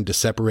he planned to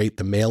separate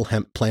the male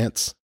hemp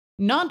plants,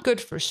 not good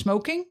for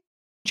smoking,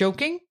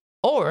 joking,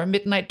 or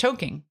midnight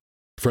toking,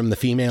 from the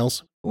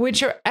females,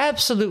 which are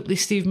absolutely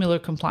Steve Miller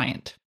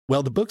compliant.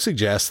 Well, the book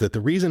suggests that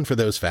the reason for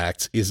those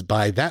facts is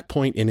by that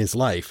point in his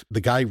life,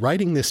 the guy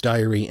writing this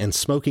diary and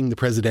smoking the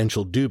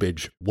presidential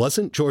doobage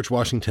wasn't George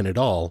Washington at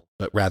all,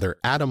 but rather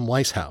Adam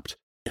Weishaupt,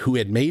 who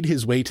had made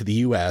his way to the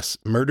U.S.,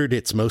 murdered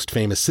its most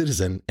famous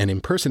citizen, and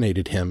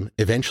impersonated him,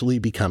 eventually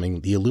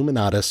becoming the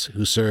Illuminatus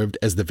who served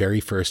as the very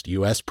first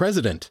U.S.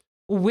 president.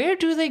 Where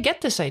do they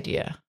get this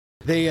idea?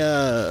 They,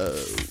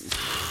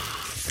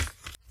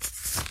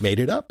 made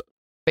it up.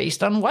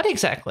 Based on what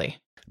exactly?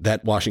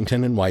 That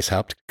Washington and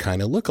Weishaupt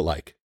kind of look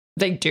alike.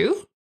 They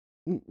do?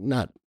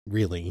 Not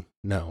really,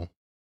 no.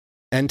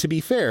 And to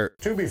be fair...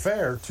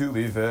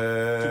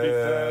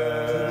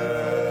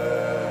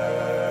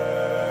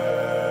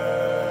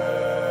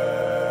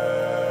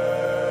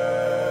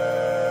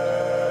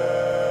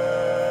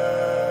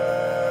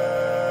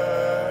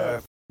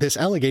 This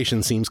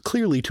allegation seems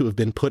clearly to have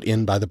been put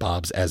in by the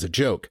Bobs as a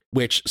joke,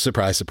 which,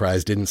 surprise,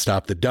 surprise, didn't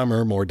stop the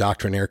dumber, more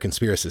doctrinaire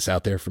conspiracists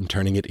out there from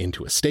turning it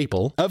into a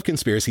staple of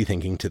conspiracy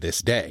thinking to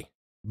this day.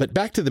 But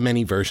back to the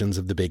many versions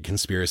of the big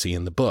conspiracy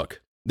in the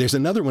book. There's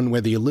another one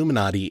where the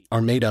Illuminati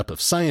are made up of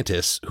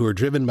scientists who are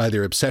driven by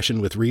their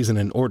obsession with reason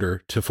and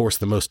order to force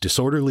the most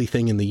disorderly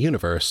thing in the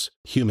universe,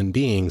 human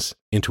beings,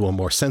 into a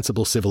more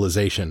sensible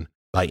civilization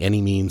by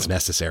any means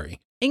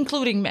necessary.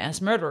 Including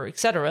mass murder,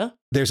 etc.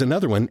 There's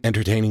another one,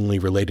 entertainingly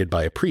related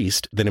by a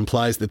priest, that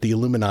implies that the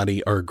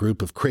Illuminati are a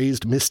group of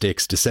crazed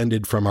mystics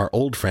descended from our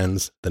old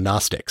friends, the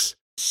Gnostics.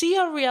 See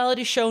our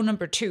reality show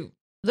number 2,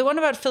 the one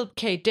about Philip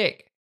K.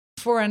 Dick,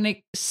 for an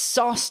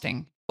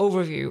exhausting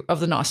overview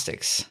of the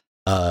Gnostics.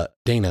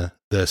 Dana,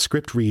 the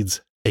script reads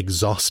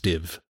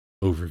exhaustive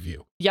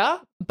overview. Yeah,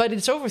 but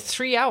it's over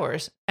 3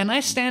 hours, and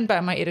I stand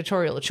by my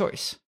editorial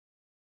choice.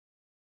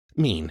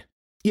 Mean.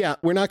 Yeah,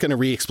 we're not going to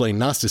re-explain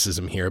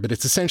Gnosticism here, but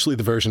it's essentially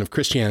the version of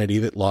Christianity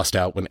that lost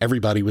out when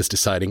everybody was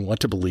deciding what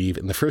to believe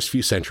in the first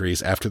few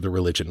centuries after the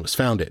religion was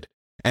founded.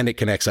 And it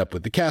connects up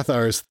with the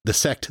Cathars, the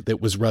sect that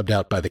was rubbed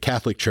out by the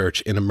Catholic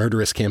Church in a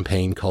murderous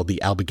campaign called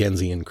the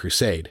Albigensian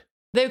Crusade.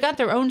 They've got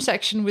their own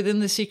section within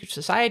the Secret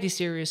Society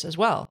series as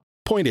well.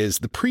 Point is,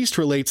 the priest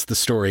relates the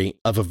story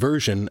of a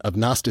version of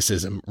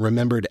Gnosticism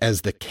remembered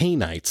as the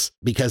Cainites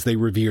because they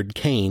revered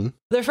Cain.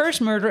 Their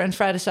first murder and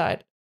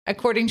fratricide,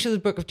 according to the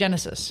book of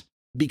Genesis.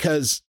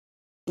 Because,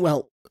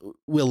 well,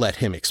 we'll let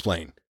him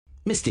explain.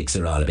 Mystics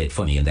are all a bit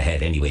funny in the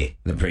head anyway,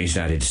 The priest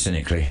added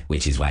cynically.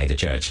 which is why the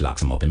church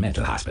locks them up in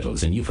mental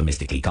hospitals and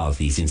euphemistically calls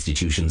these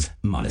institutions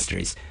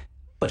monasteries.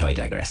 But I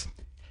digress.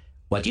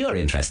 What you're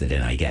interested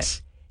in, I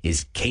guess,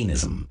 is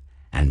Cainism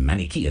and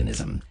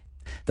Manichaeanism.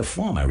 The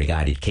former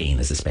regarded Cain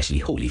as a specially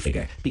holy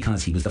figure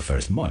because he was the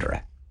first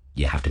murderer.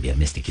 You have to be a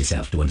mystic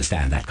yourself to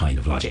understand that kind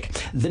of logic.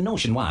 The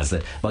notion was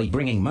that by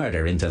bringing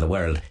murder into the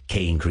world,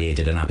 Cain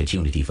created an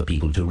opportunity for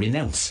people to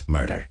renounce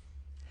murder.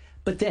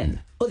 But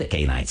then, other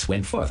Cainites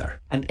went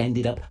further and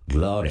ended up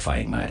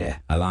glorifying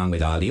murder, along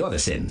with all the other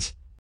sins.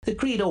 The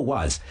credo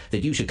was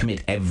that you should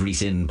commit every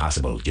sin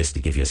possible just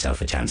to give yourself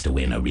a chance to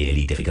win a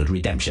really difficult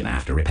redemption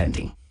after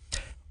repenting.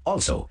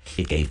 Also,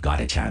 it gave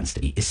God a chance to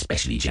be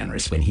especially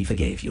generous when he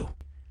forgave you.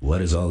 What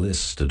has all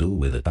this to do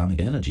with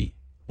atomic energy?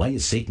 Why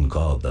is Satan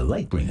called the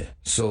Lightbringer?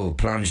 Saul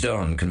plunged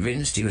on,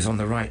 convinced he was on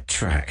the right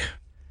track.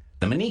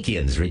 The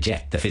Manichaeans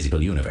reject the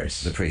physical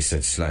universe. The priest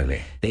said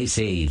slowly. They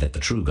say that the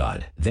true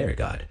God, their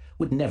God,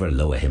 would never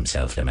lower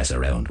himself to mess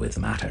around with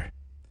matter.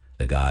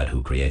 The God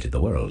who created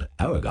the world,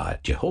 our God,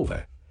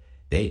 Jehovah,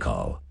 they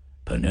call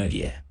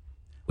Panergia,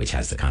 which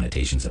has the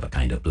connotations of a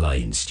kind of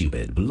blind,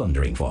 stupid,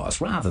 blundering force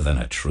rather than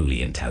a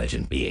truly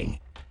intelligent being.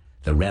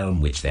 The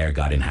realm which their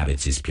God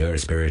inhabits is pure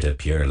spirit of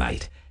pure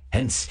light,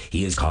 Hence,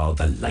 he is called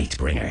the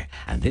Lightbringer,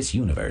 and this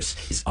universe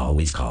is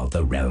always called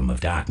the Realm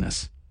of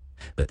Darkness.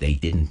 But they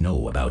didn't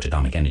know about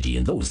atomic energy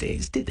in those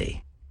days, did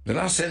they? The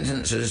last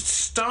sentence has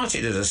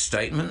started as a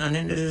statement and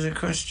ended as a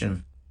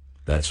question.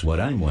 That's what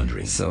I'm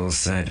wondering. So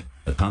said.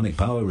 Atomic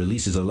power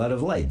releases a lot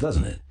of light,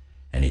 doesn't it?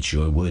 And it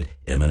sure would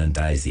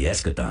immanentize the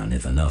eschaton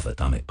if enough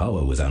atomic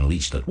power was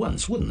unleashed at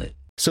once, wouldn't it?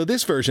 So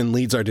this version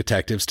leads our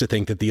detectives to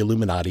think that the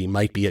Illuminati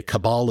might be a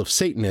cabal of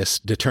Satanists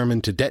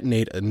determined to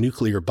detonate a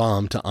nuclear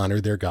bomb to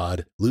honor their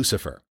god,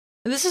 Lucifer.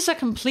 This is a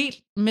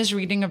complete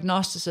misreading of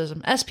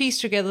Gnosticism, as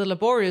pieced together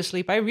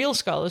laboriously by real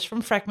scholars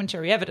from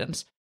fragmentary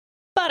evidence.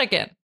 But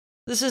again,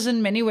 this is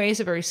in many ways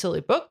a very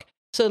silly book,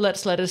 so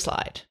let's let it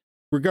slide.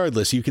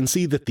 Regardless, you can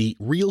see that the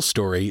real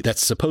story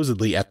that's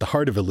supposedly at the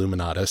heart of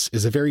Illuminatus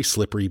is a very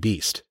slippery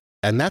beast.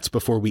 And that's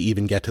before we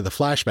even get to the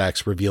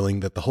flashbacks revealing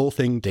that the whole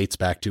thing dates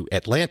back to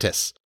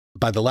Atlantis.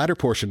 By the latter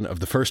portion of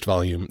the first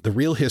volume, the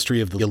real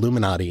history of the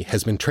Illuminati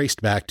has been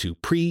traced back to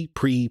pre-made-up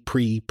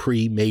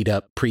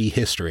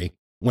prehistory,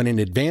 when an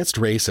advanced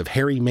race of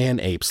hairy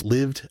man-apes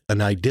lived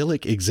an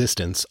idyllic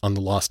existence on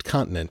the lost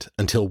continent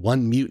until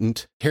one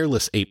mutant,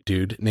 hairless ape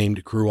dude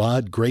named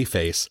Gruad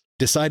Greyface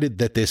decided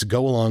that this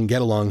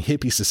go-along-get-along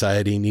hippie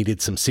society needed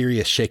some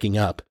serious shaking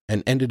up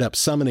and ended up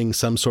summoning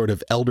some sort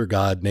of elder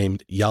god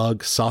named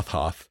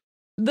Yog-Sothoth.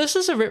 This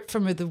is a rip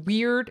from the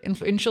weird,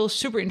 influential,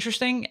 super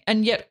interesting,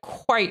 and yet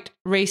quite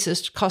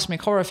racist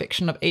cosmic horror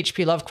fiction of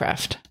H.P.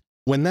 Lovecraft.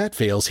 When that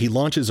fails, he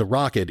launches a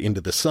rocket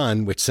into the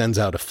sun, which sends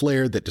out a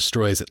flare that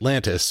destroys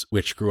Atlantis,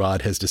 which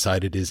Gruad has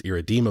decided is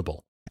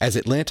irredeemable. As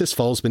Atlantis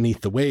falls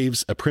beneath the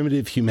waves, a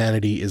primitive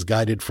humanity is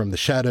guided from the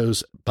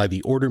shadows by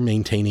the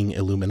order-maintaining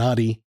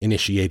Illuminati,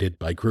 initiated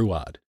by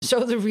Gruad.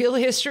 So the real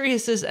history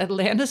is this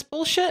Atlantis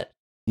bullshit?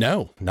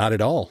 No, not at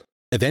all.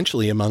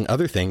 Eventually, among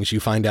other things, you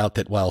find out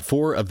that while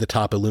 4 of the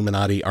top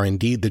Illuminati are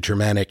indeed the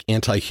Germanic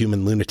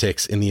anti-human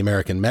lunatics in the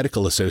American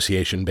Medical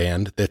Association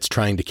band that's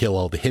trying to kill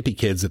all the hippie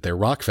kids at their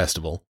rock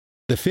festival,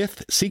 the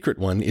 5th secret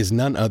one is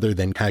none other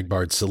than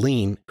Hagbard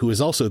Selene, who is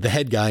also the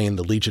head guy in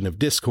the Legion of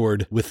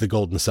Discord with the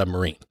Golden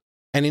Submarine.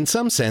 And in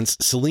some sense,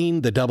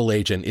 Selene, the double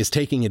agent, is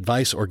taking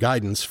advice or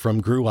guidance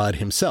from Gruad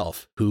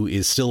himself, who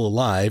is still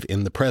alive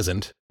in the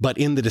present, but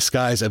in the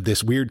disguise of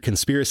this weird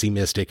conspiracy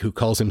mystic who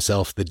calls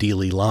himself the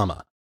Dalai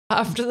Lama.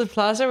 After the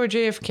plaza where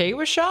JFK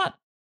was shot?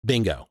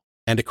 Bingo.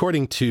 And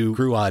according to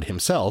Gruad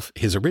himself,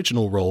 his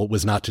original role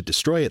was not to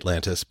destroy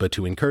Atlantis, but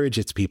to encourage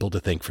its people to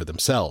think for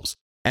themselves,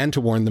 and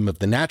to warn them of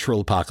the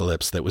natural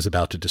apocalypse that was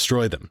about to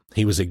destroy them.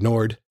 He was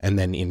ignored, and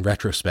then in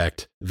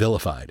retrospect,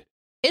 vilified.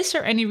 Is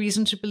there any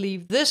reason to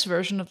believe this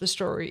version of the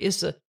story is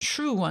the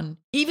true one,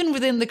 even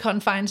within the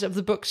confines of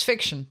the book's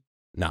fiction?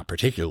 Not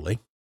particularly.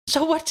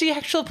 So what's the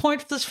actual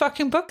point of this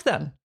fucking book,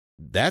 then?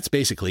 That's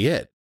basically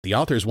it. The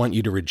authors want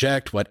you to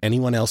reject what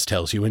anyone else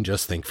tells you and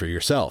just think for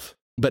yourself.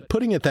 But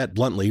putting it that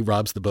bluntly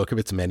robs the book of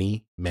its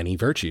many, many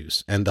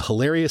virtues, and the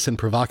hilarious and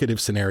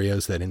provocative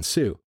scenarios that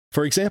ensue.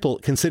 For example,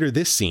 consider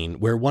this scene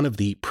where one of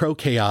the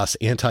pro-chaos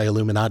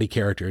anti-Illuminati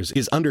characters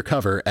is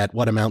undercover at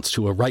what amounts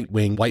to a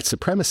right-wing white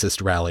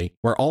supremacist rally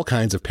where all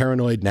kinds of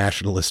paranoid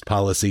nationalist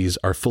policies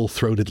are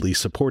full-throatedly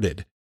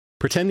supported.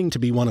 Pretending to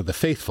be one of the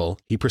faithful,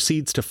 he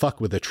proceeds to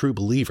fuck with a true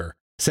believer,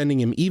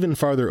 sending him even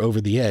farther over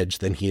the edge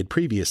than he had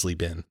previously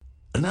been.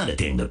 Another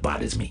thing that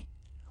bothers me.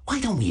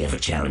 Why don't we ever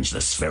challenge the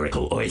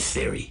spherical Earth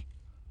theory?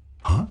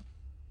 Huh?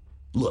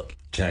 Look,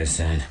 Joe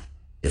said.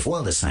 If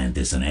all the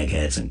scientists and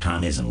eggheads and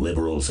commies and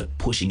liberals are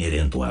pushing it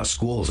into our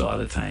schools all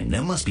the time,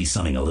 there must be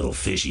something a little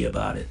fishy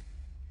about it.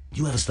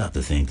 You ever stop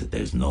to think that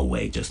there's no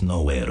way, just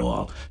no way at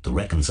all, to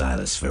reconcile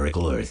a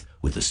spherical Earth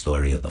with the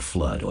story of the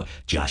flood, or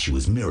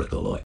Joshua's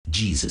miracle, or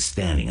Jesus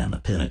standing on the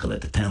pinnacle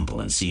at the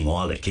temple and seeing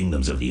all the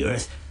kingdoms of the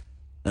earth?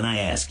 And I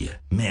ask you,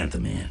 man to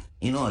man,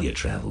 in all your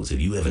travels, have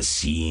you ever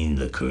seen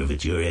the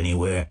curvature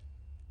anywhere?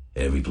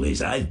 Every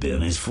place I've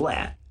been is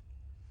flat.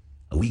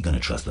 Are we going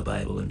to trust the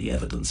Bible and the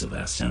evidence of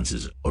our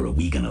senses, or are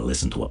we going to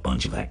listen to a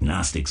bunch of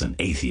agnostics and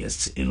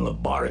atheists in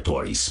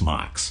laboratory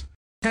smocks?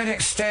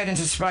 Codex stared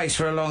into space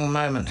for a long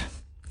moment,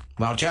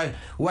 while Joe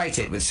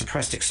waited with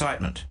suppressed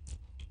excitement.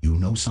 You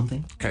know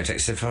something?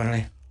 Codex said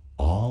finally.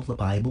 All the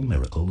Bible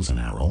miracles and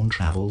our own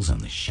travels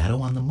and the shadow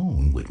on the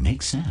moon would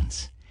make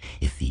sense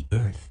if the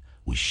Earth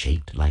was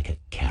shaped like a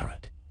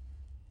carrot,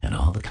 and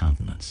all the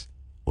continents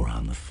were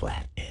on the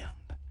flat end.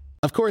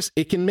 Of course,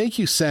 it can make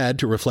you sad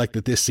to reflect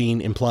that this scene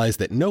implies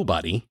that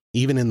nobody,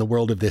 even in the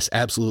world of this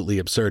absolutely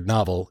absurd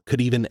novel, could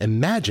even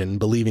imagine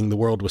believing the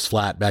world was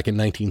flat back in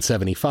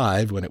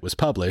 1975 when it was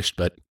published,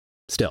 but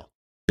still,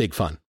 big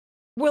fun.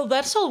 Well,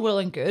 that's all well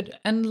and good,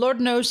 and Lord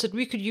knows that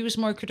we could use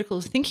more critical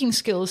thinking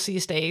skills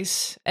these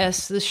days,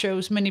 as this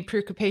show's many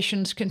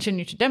preoccupations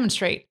continue to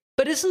demonstrate.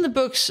 But isn't the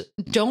book's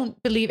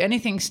 "don't believe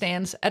anything"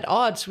 stance at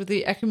odds with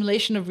the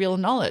accumulation of real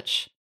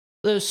knowledge?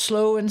 The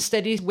slow and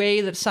steady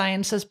way that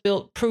science has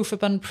built proof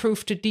upon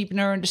proof to deepen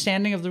our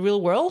understanding of the real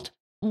world?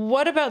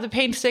 What about the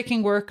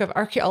painstaking work of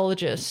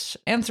archaeologists,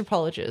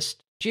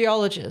 anthropologists,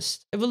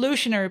 geologists,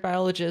 evolutionary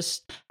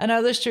biologists, and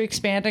others to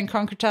expand and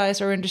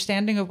concretize our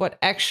understanding of what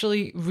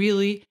actually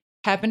really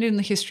happened in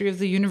the history of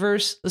the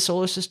universe, the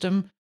solar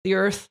system, the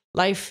Earth,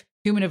 life,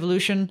 human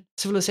evolution,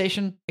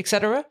 civilization,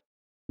 etc.?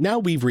 Now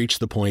we've reached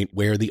the point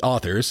where the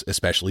authors,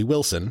 especially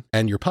Wilson,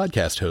 and your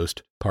podcast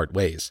host, part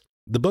ways.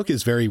 The book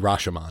is very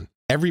Rashomon.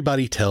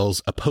 Everybody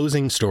tells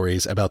opposing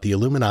stories about the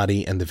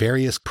Illuminati and the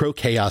various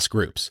pro-chaos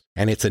groups,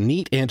 and it's a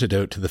neat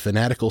antidote to the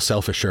fanatical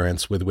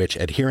self-assurance with which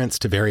adherents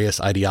to various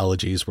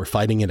ideologies were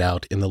fighting it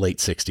out in the late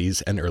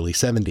 60s and early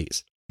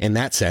 70s. In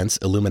that sense,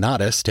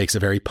 Illuminatus takes a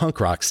very punk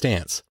rock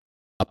stance.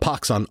 A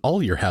pox on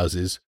all your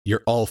houses,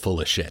 you're all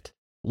full of shit.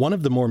 One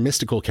of the more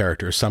mystical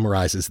characters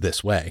summarizes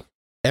this way.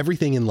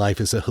 Everything in life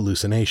is a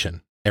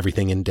hallucination.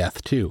 Everything in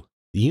death, too.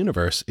 The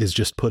universe is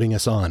just putting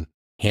us on,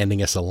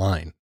 handing us a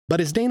line. But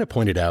as Dana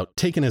pointed out,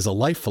 taken as a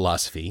life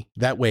philosophy,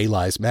 that way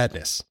lies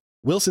madness.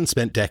 Wilson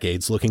spent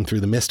decades looking through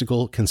the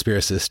mystical,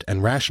 conspiracist,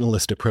 and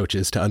rationalist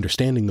approaches to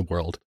understanding the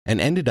world,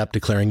 and ended up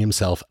declaring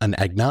himself an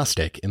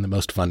agnostic in the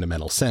most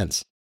fundamental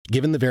sense.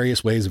 Given the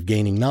various ways of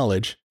gaining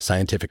knowledge,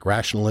 scientific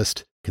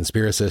rationalist,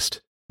 conspiracist,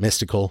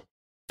 mystical,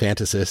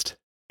 fantasist,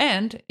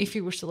 and, if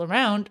he were still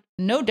around,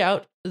 no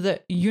doubt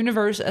the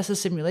universe as a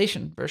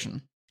simulation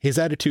version. His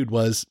attitude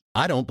was,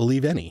 I don't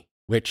believe any,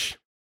 which,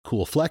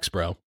 cool flex,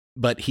 bro.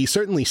 But he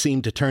certainly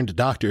seemed to turn to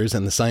doctors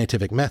and the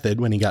scientific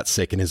method when he got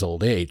sick in his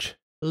old age.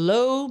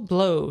 Low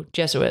blow,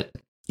 Jesuit.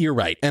 You're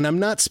right, and I'm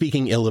not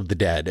speaking ill of the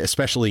dead,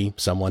 especially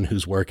someone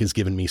whose work has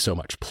given me so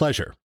much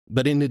pleasure.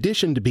 But in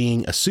addition to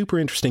being a super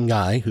interesting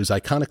guy whose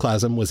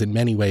iconoclasm was in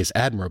many ways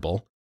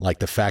admirable, like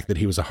the fact that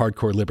he was a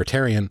hardcore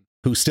libertarian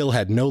who still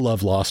had no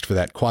love lost for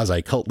that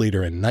quasi-cult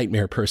leader and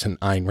nightmare person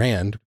Ayn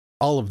Rand,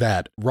 all of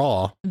that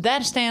raw.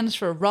 That stands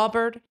for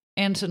Robert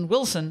Anton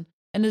Wilson,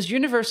 and is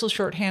universal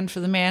shorthand for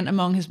the man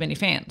among his many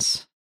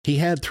fans. He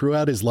had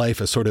throughout his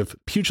life a sort of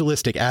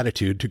pugilistic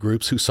attitude to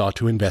groups who sought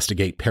to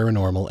investigate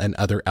paranormal and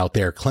other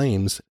out-there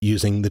claims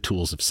using the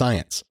tools of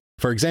science.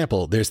 For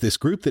example, there's this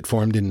group that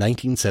formed in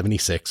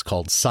 1976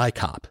 called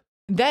PsyCop.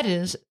 That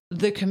is,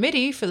 the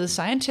Committee for the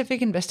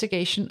Scientific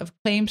Investigation of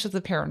Claims of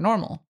the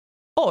Paranormal.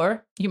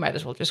 Or, you might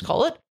as well just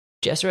call it,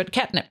 Jesuit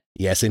catnip.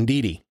 Yes,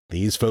 indeedy.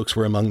 These folks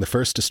were among the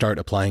first to start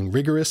applying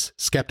rigorous,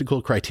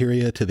 skeptical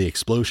criteria to the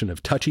explosion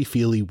of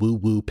touchy-feely,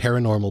 woo-woo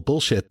paranormal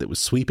bullshit that was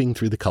sweeping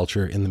through the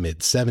culture in the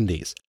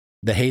mid-70s.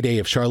 The heyday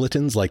of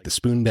charlatans like the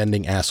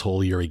spoon-bending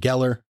asshole Uri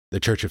Geller,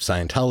 the Church of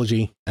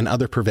Scientology, and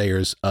other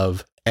purveyors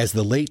of, as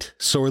the late,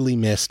 sorely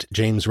missed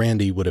James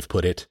Randi would have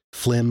put it,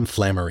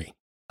 flim-flammery.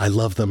 I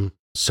love them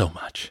so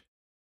much.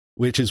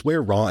 Which is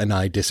where Raw and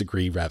I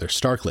disagree rather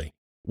starkly.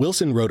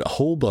 Wilson wrote a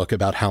whole book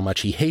about how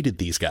much he hated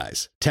these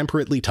guys,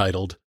 temperately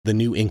titled The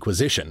New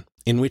Inquisition,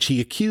 in which he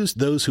accused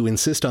those who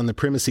insist on the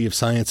primacy of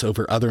science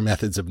over other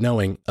methods of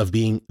knowing of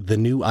being the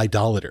new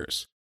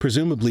idolaters,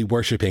 presumably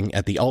worshipping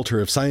at the altar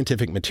of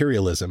scientific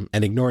materialism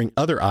and ignoring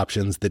other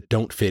options that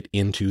don't fit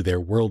into their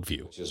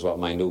worldview. Which is what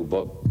my new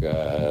book,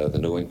 The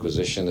New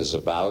Inquisition, is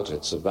about.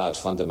 It's about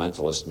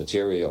fundamentalist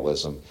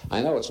materialism.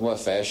 I know it's more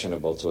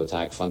fashionable to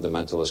attack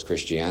fundamentalist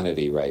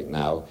Christianity right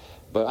now,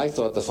 but I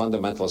thought the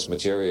fundamentalist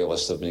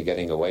materialists have been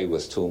getting away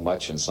with too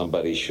much, and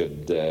somebody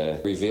should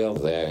reveal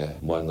their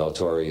more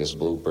notorious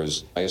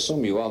bloopers. I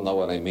assume you all know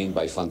what I mean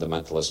by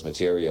fundamentalist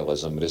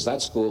materialism. It is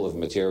that school of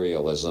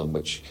materialism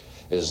which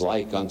is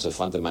like unto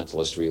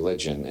fundamentalist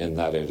religion in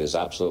that it is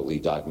absolutely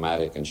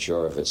dogmatic and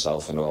sure of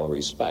itself in all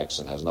respects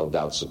and has no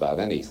doubts about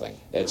anything.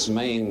 Its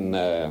main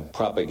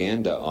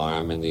propaganda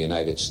arm in the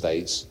United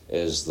States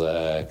is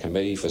the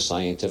Committee for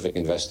Scientific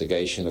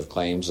Investigation of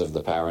Claims of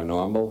the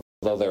Paranormal.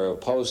 Though they're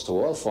opposed to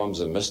all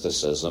forms of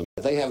mysticism,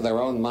 they have their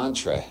own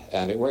mantra,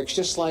 and it works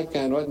just like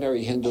an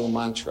ordinary Hindu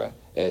mantra.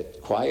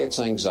 It quiets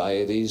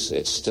anxieties,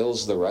 it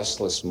stills the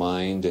restless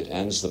mind, it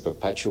ends the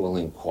perpetual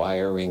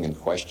inquiring and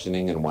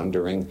questioning and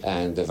wondering,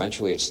 and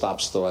eventually it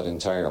stops thought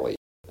entirely.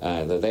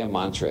 Their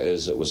mantra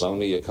is, it was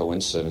only a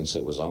coincidence,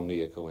 it was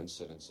only a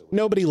coincidence.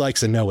 Nobody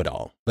likes a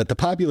know-it-all, but the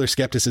popular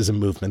skepticism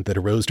movement that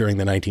arose during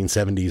the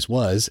 1970s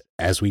was,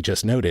 as we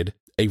just noted,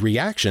 a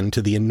reaction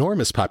to the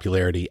enormous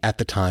popularity at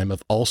the time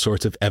of all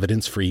sorts of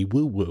evidence-free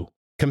woo-woo.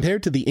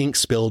 Compared to the ink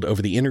spilled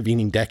over the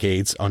intervening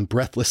decades on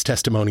breathless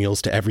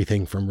testimonials to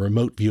everything from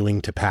remote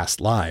viewing to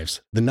past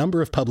lives, the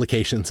number of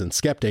publications and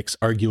skeptics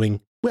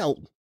arguing, well,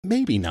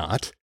 maybe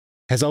not,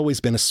 has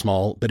always been a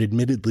small but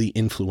admittedly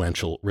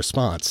influential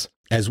response,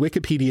 as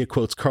Wikipedia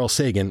quotes Carl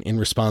Sagan in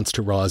response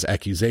to Raw's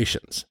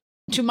accusations.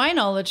 To my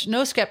knowledge,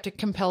 no skeptic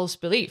compels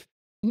belief.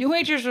 New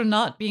Agers are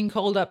not being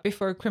called up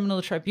before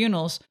criminal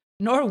tribunals,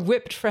 nor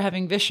whipped for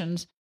having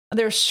visions, and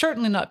they're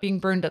certainly not being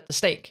burned at the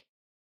stake.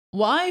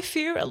 Why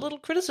fear a little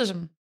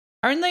criticism?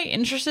 Aren't they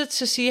interested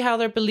to see how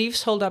their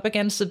beliefs hold up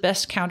against the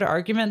best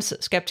counter-arguments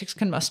that skeptics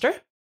can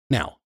muster?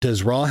 Now,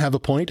 does Raw have a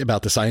point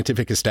about the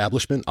scientific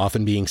establishment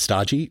often being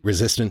stodgy,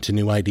 resistant to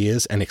new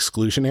ideas, and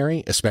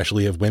exclusionary,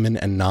 especially of women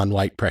and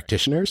non-white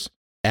practitioners?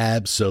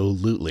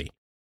 Absolutely.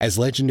 As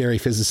legendary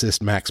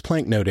physicist Max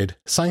Planck noted,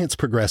 science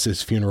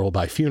progresses funeral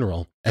by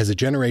funeral, as a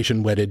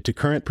generation wedded to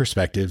current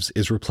perspectives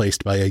is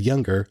replaced by a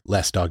younger,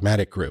 less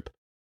dogmatic group.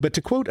 But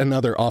to quote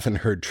another often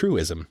heard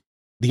truism,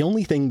 the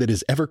only thing that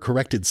has ever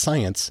corrected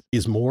science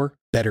is more,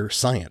 better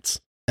science.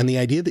 And the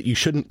idea that you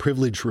shouldn't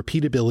privilege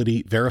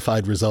repeatability,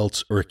 verified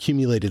results, or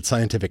accumulated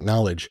scientific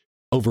knowledge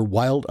over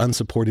wild,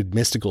 unsupported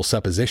mystical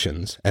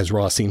suppositions, as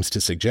Raw seems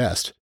to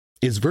suggest,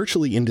 is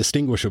virtually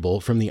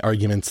indistinguishable from the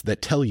arguments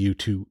that tell you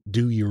to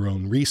do your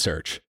own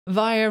research.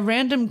 Via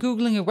random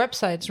Googling of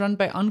websites run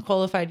by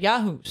unqualified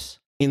yahoos.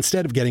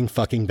 Instead of getting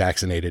fucking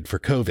vaccinated for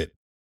COVID.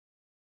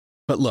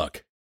 But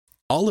look,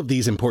 all of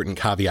these important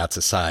caveats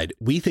aside,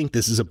 we think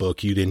this is a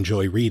book you'd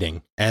enjoy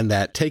reading, and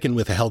that, taken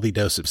with a healthy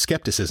dose of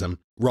skepticism,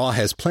 Raw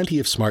has plenty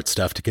of smart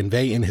stuff to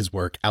convey in his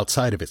work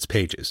outside of its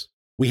pages.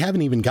 We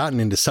haven't even gotten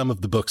into some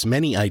of the book's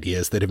many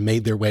ideas that have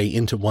made their way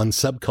into one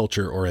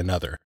subculture or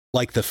another,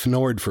 like the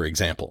fnord, for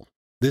example.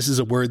 This is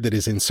a word that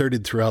is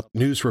inserted throughout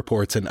news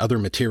reports and other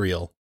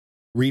material.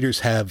 Readers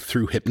have,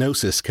 through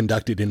hypnosis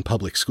conducted in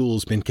public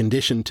schools, been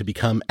conditioned to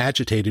become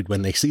agitated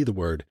when they see the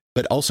word,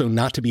 but also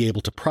not to be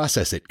able to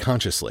process it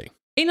consciously.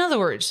 In other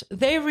words,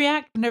 they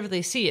react whenever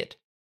they see it,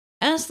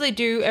 as they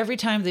do every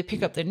time they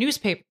pick up their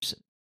newspapers,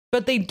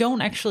 but they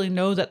don't actually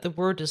know that the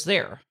word is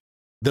there.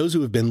 Those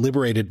who have been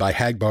liberated by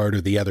Hagbard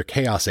or the other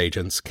Chaos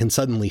agents can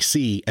suddenly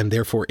see and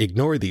therefore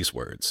ignore these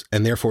words,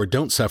 and therefore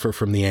don't suffer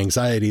from the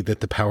anxiety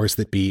that the powers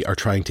that be are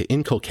trying to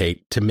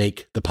inculcate to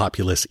make the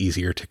populace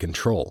easier to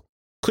control.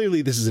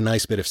 Clearly, this is a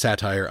nice bit of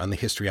satire on the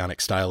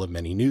histrionic style of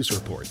many news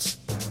reports.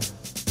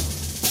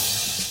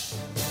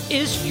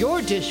 Is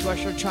your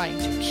dishwasher trying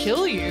to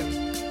kill you?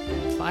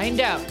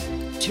 Find out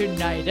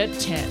tonight at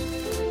 10.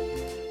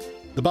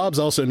 The Bobs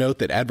also note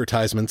that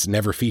advertisements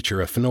never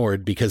feature a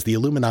fnord because the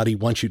Illuminati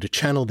want you to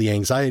channel the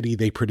anxiety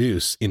they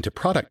produce into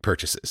product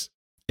purchases.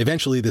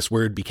 Eventually, this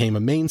word became a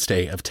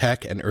mainstay of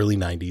tech and early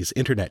 90s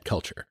internet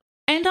culture.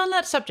 And on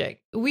that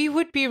subject, we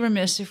would be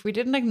remiss if we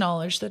didn't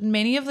acknowledge that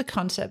many of the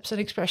concepts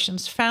and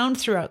expressions found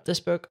throughout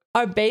this book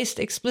are based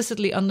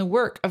explicitly on the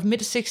work of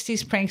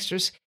mid-60s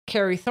pranksters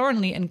Kerry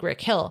Thornley and Greg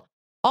Hill,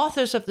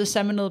 authors of the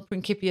seminal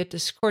Principia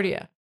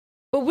Discordia.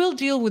 But we'll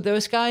deal with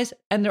those guys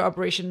and their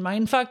Operation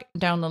Mindfuck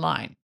down the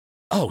line.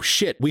 Oh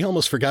shit, we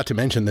almost forgot to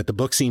mention that the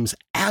book seems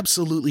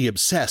absolutely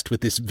obsessed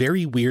with this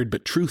very weird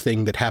but true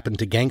thing that happened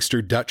to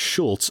gangster Dutch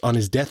Schultz on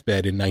his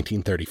deathbed in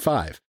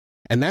 1935.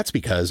 And that's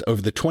because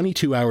over the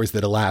 22 hours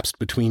that elapsed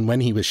between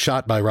when he was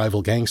shot by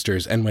rival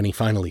gangsters and when he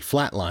finally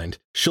flatlined,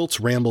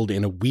 Schultz rambled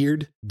in a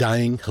weird,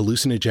 dying,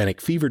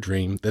 hallucinogenic fever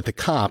dream that the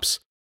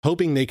cops,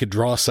 hoping they could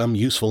draw some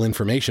useful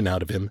information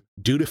out of him,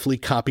 dutifully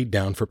copied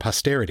down for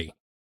posterity.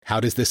 How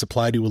does this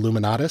apply to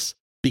Illuminatus?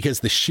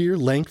 Because the sheer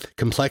length,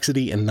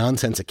 complexity, and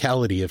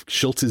nonsensicality of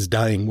Schultz's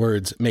dying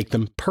words make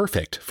them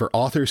perfect for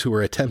authors who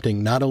are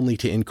attempting not only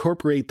to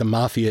incorporate the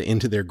mafia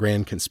into their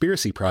grand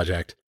conspiracy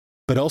project,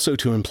 but also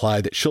to imply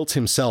that Schultz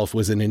himself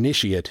was an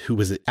initiate who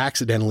was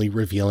accidentally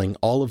revealing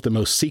all of the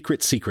most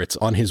secret secrets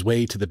on his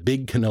way to the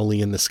big cannoli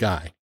in the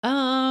sky.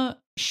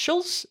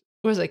 Schultz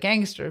was a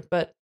gangster,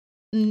 but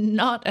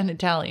not an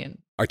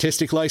Italian.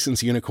 Artistic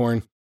license,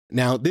 Unicorn.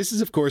 Now, this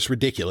is of course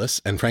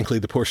ridiculous, and frankly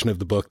the portion of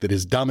the book that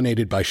is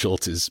dominated by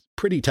Schultz is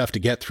pretty tough to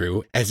get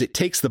through, as it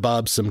takes the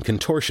Bobs some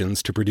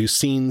contortions to produce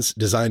scenes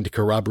designed to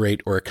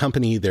corroborate or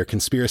accompany their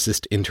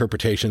conspiracist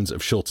interpretations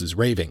of Schultz's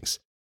ravings.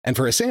 And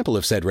for a sample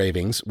of said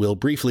ravings, we'll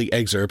briefly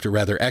excerpt a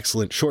rather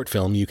excellent short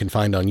film you can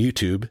find on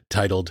YouTube,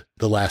 titled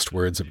The Last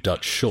Words of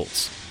Dutch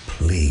Schultz.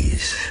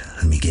 Please,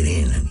 let me get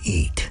in and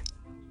eat.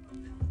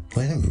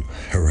 Let him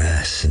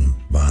harass and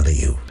bother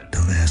you.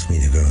 Don't ask me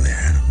to go there,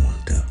 I don't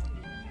want to.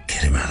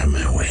 Get him out of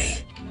my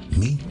way.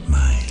 Meet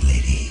my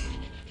lady,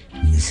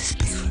 Mrs.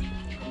 Bigfoot.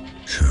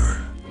 Sure.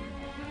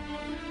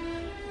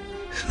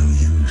 It's no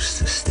use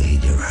to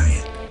stage a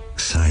riot. The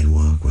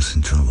sidewalk was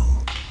in trouble.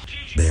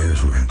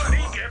 Bears were in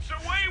trouble.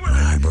 And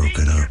I broke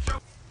it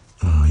up.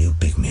 Oh, you'll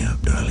pick me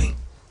up, darling.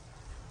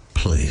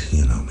 Please,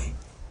 you know me.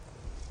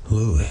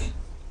 Louie,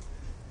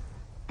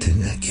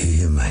 didn't I give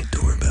you my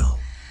doorbell?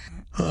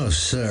 Oh,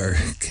 sir,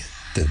 get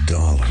the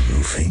dollar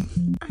roofing.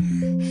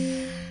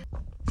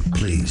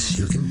 Please,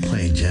 you can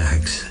play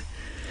jacks.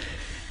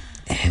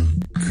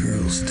 And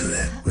girls do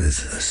that with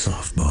a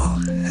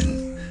softball.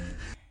 And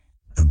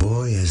a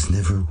boy has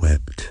never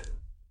wept,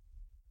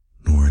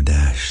 nor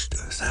dashed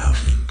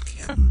 1,000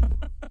 kittens.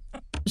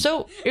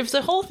 So, if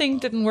the whole thing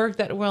didn't work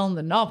that well in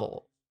the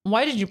novel,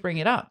 why did you bring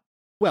it up?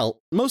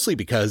 Well, mostly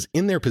because,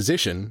 in their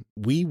position,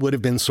 we would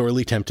have been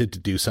sorely tempted to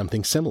do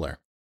something similar.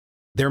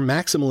 Their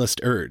maximalist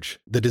urge,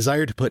 the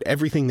desire to put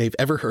everything they've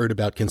ever heard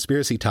about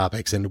conspiracy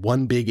topics in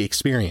one big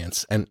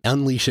experience and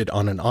unleash it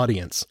on an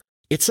audience,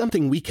 it's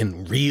something we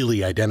can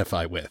really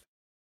identify with.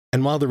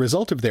 And while the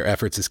result of their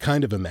efforts is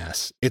kind of a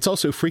mess, it's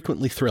also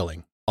frequently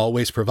thrilling,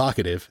 always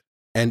provocative,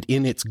 and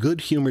in its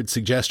good-humored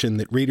suggestion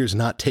that readers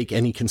not take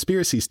any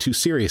conspiracies too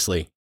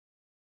seriously,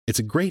 it's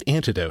a great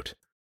antidote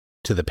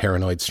to the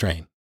paranoid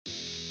strain.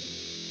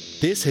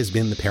 This has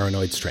been The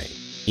Paranoid Strain.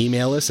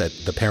 Email us at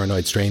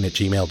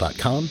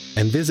theparanoidstrain@gmail.com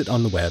and visit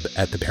on the web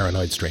at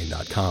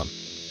theparanoidstrain.com.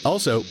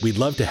 Also, we'd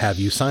love to have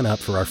you sign up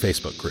for our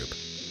Facebook group.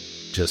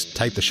 Just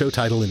type the show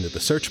title into the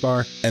search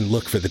bar and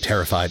look for The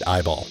Terrified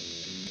Eyeball.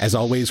 As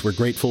always, we're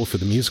grateful for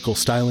the musical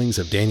stylings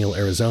of Daniel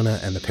Arizona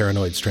and the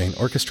Paranoid Strain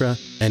Orchestra,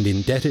 and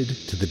indebted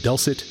to the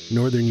dulcet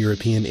Northern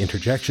European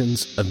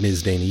interjections of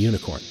Ms. Dana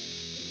Unicorn.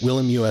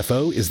 Willem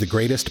UFO is the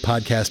greatest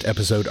podcast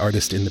episode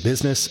artist in the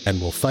business and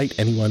will fight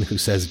anyone who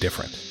says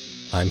different.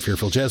 I'm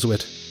Fearful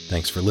Jesuit.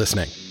 Thanks for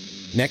listening.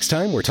 Next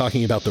time, we're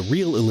talking about the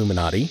real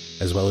Illuminati,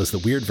 as well as the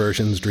weird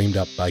versions dreamed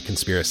up by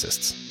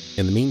conspiracists.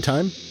 In the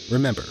meantime,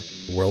 remember,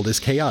 the world is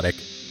chaotic,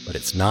 but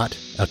it's not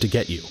out to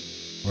get you.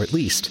 Or at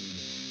least,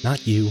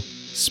 not you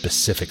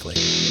specifically.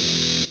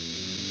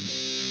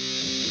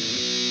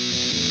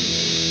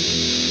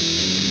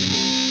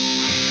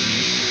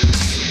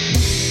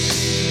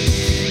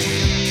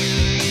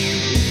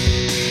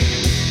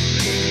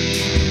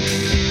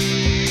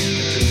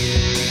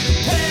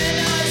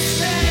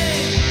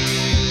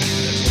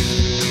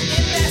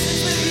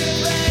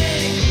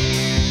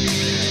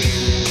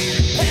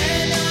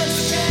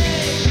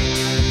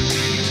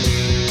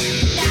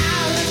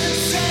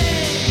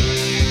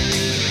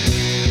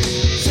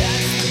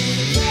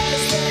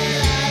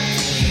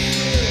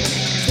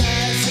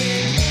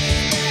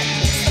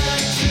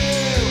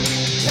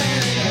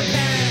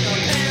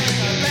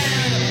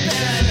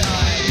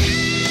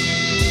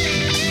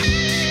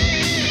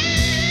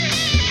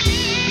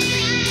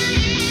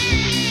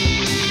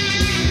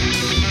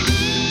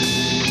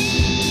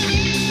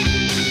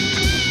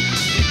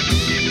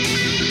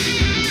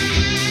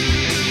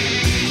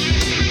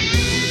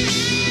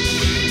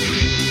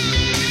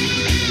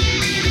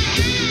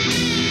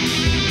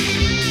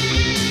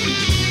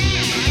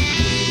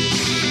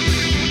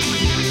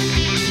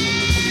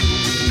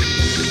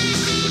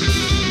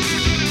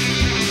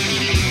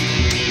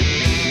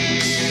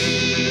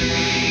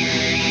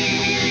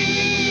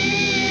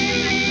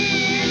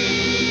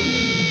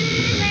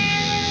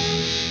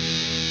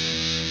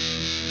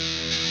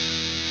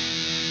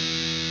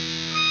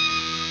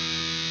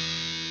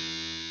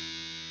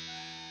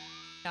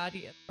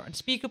 Or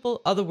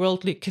unspeakable,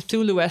 otherworldly,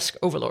 Cthulhu-esque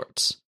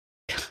overlords.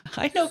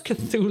 I know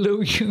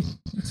Cthulhu, you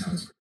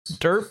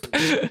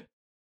derp.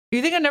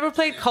 You think I never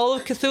played Call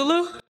of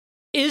Cthulhu?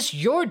 Is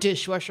your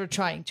dishwasher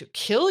trying to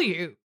kill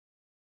you?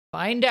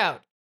 Find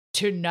out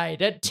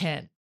tonight at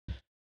 10.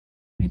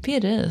 Maybe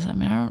it is. I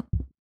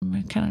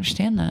can't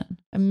understand that.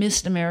 I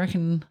missed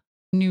American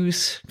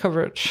news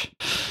coverage.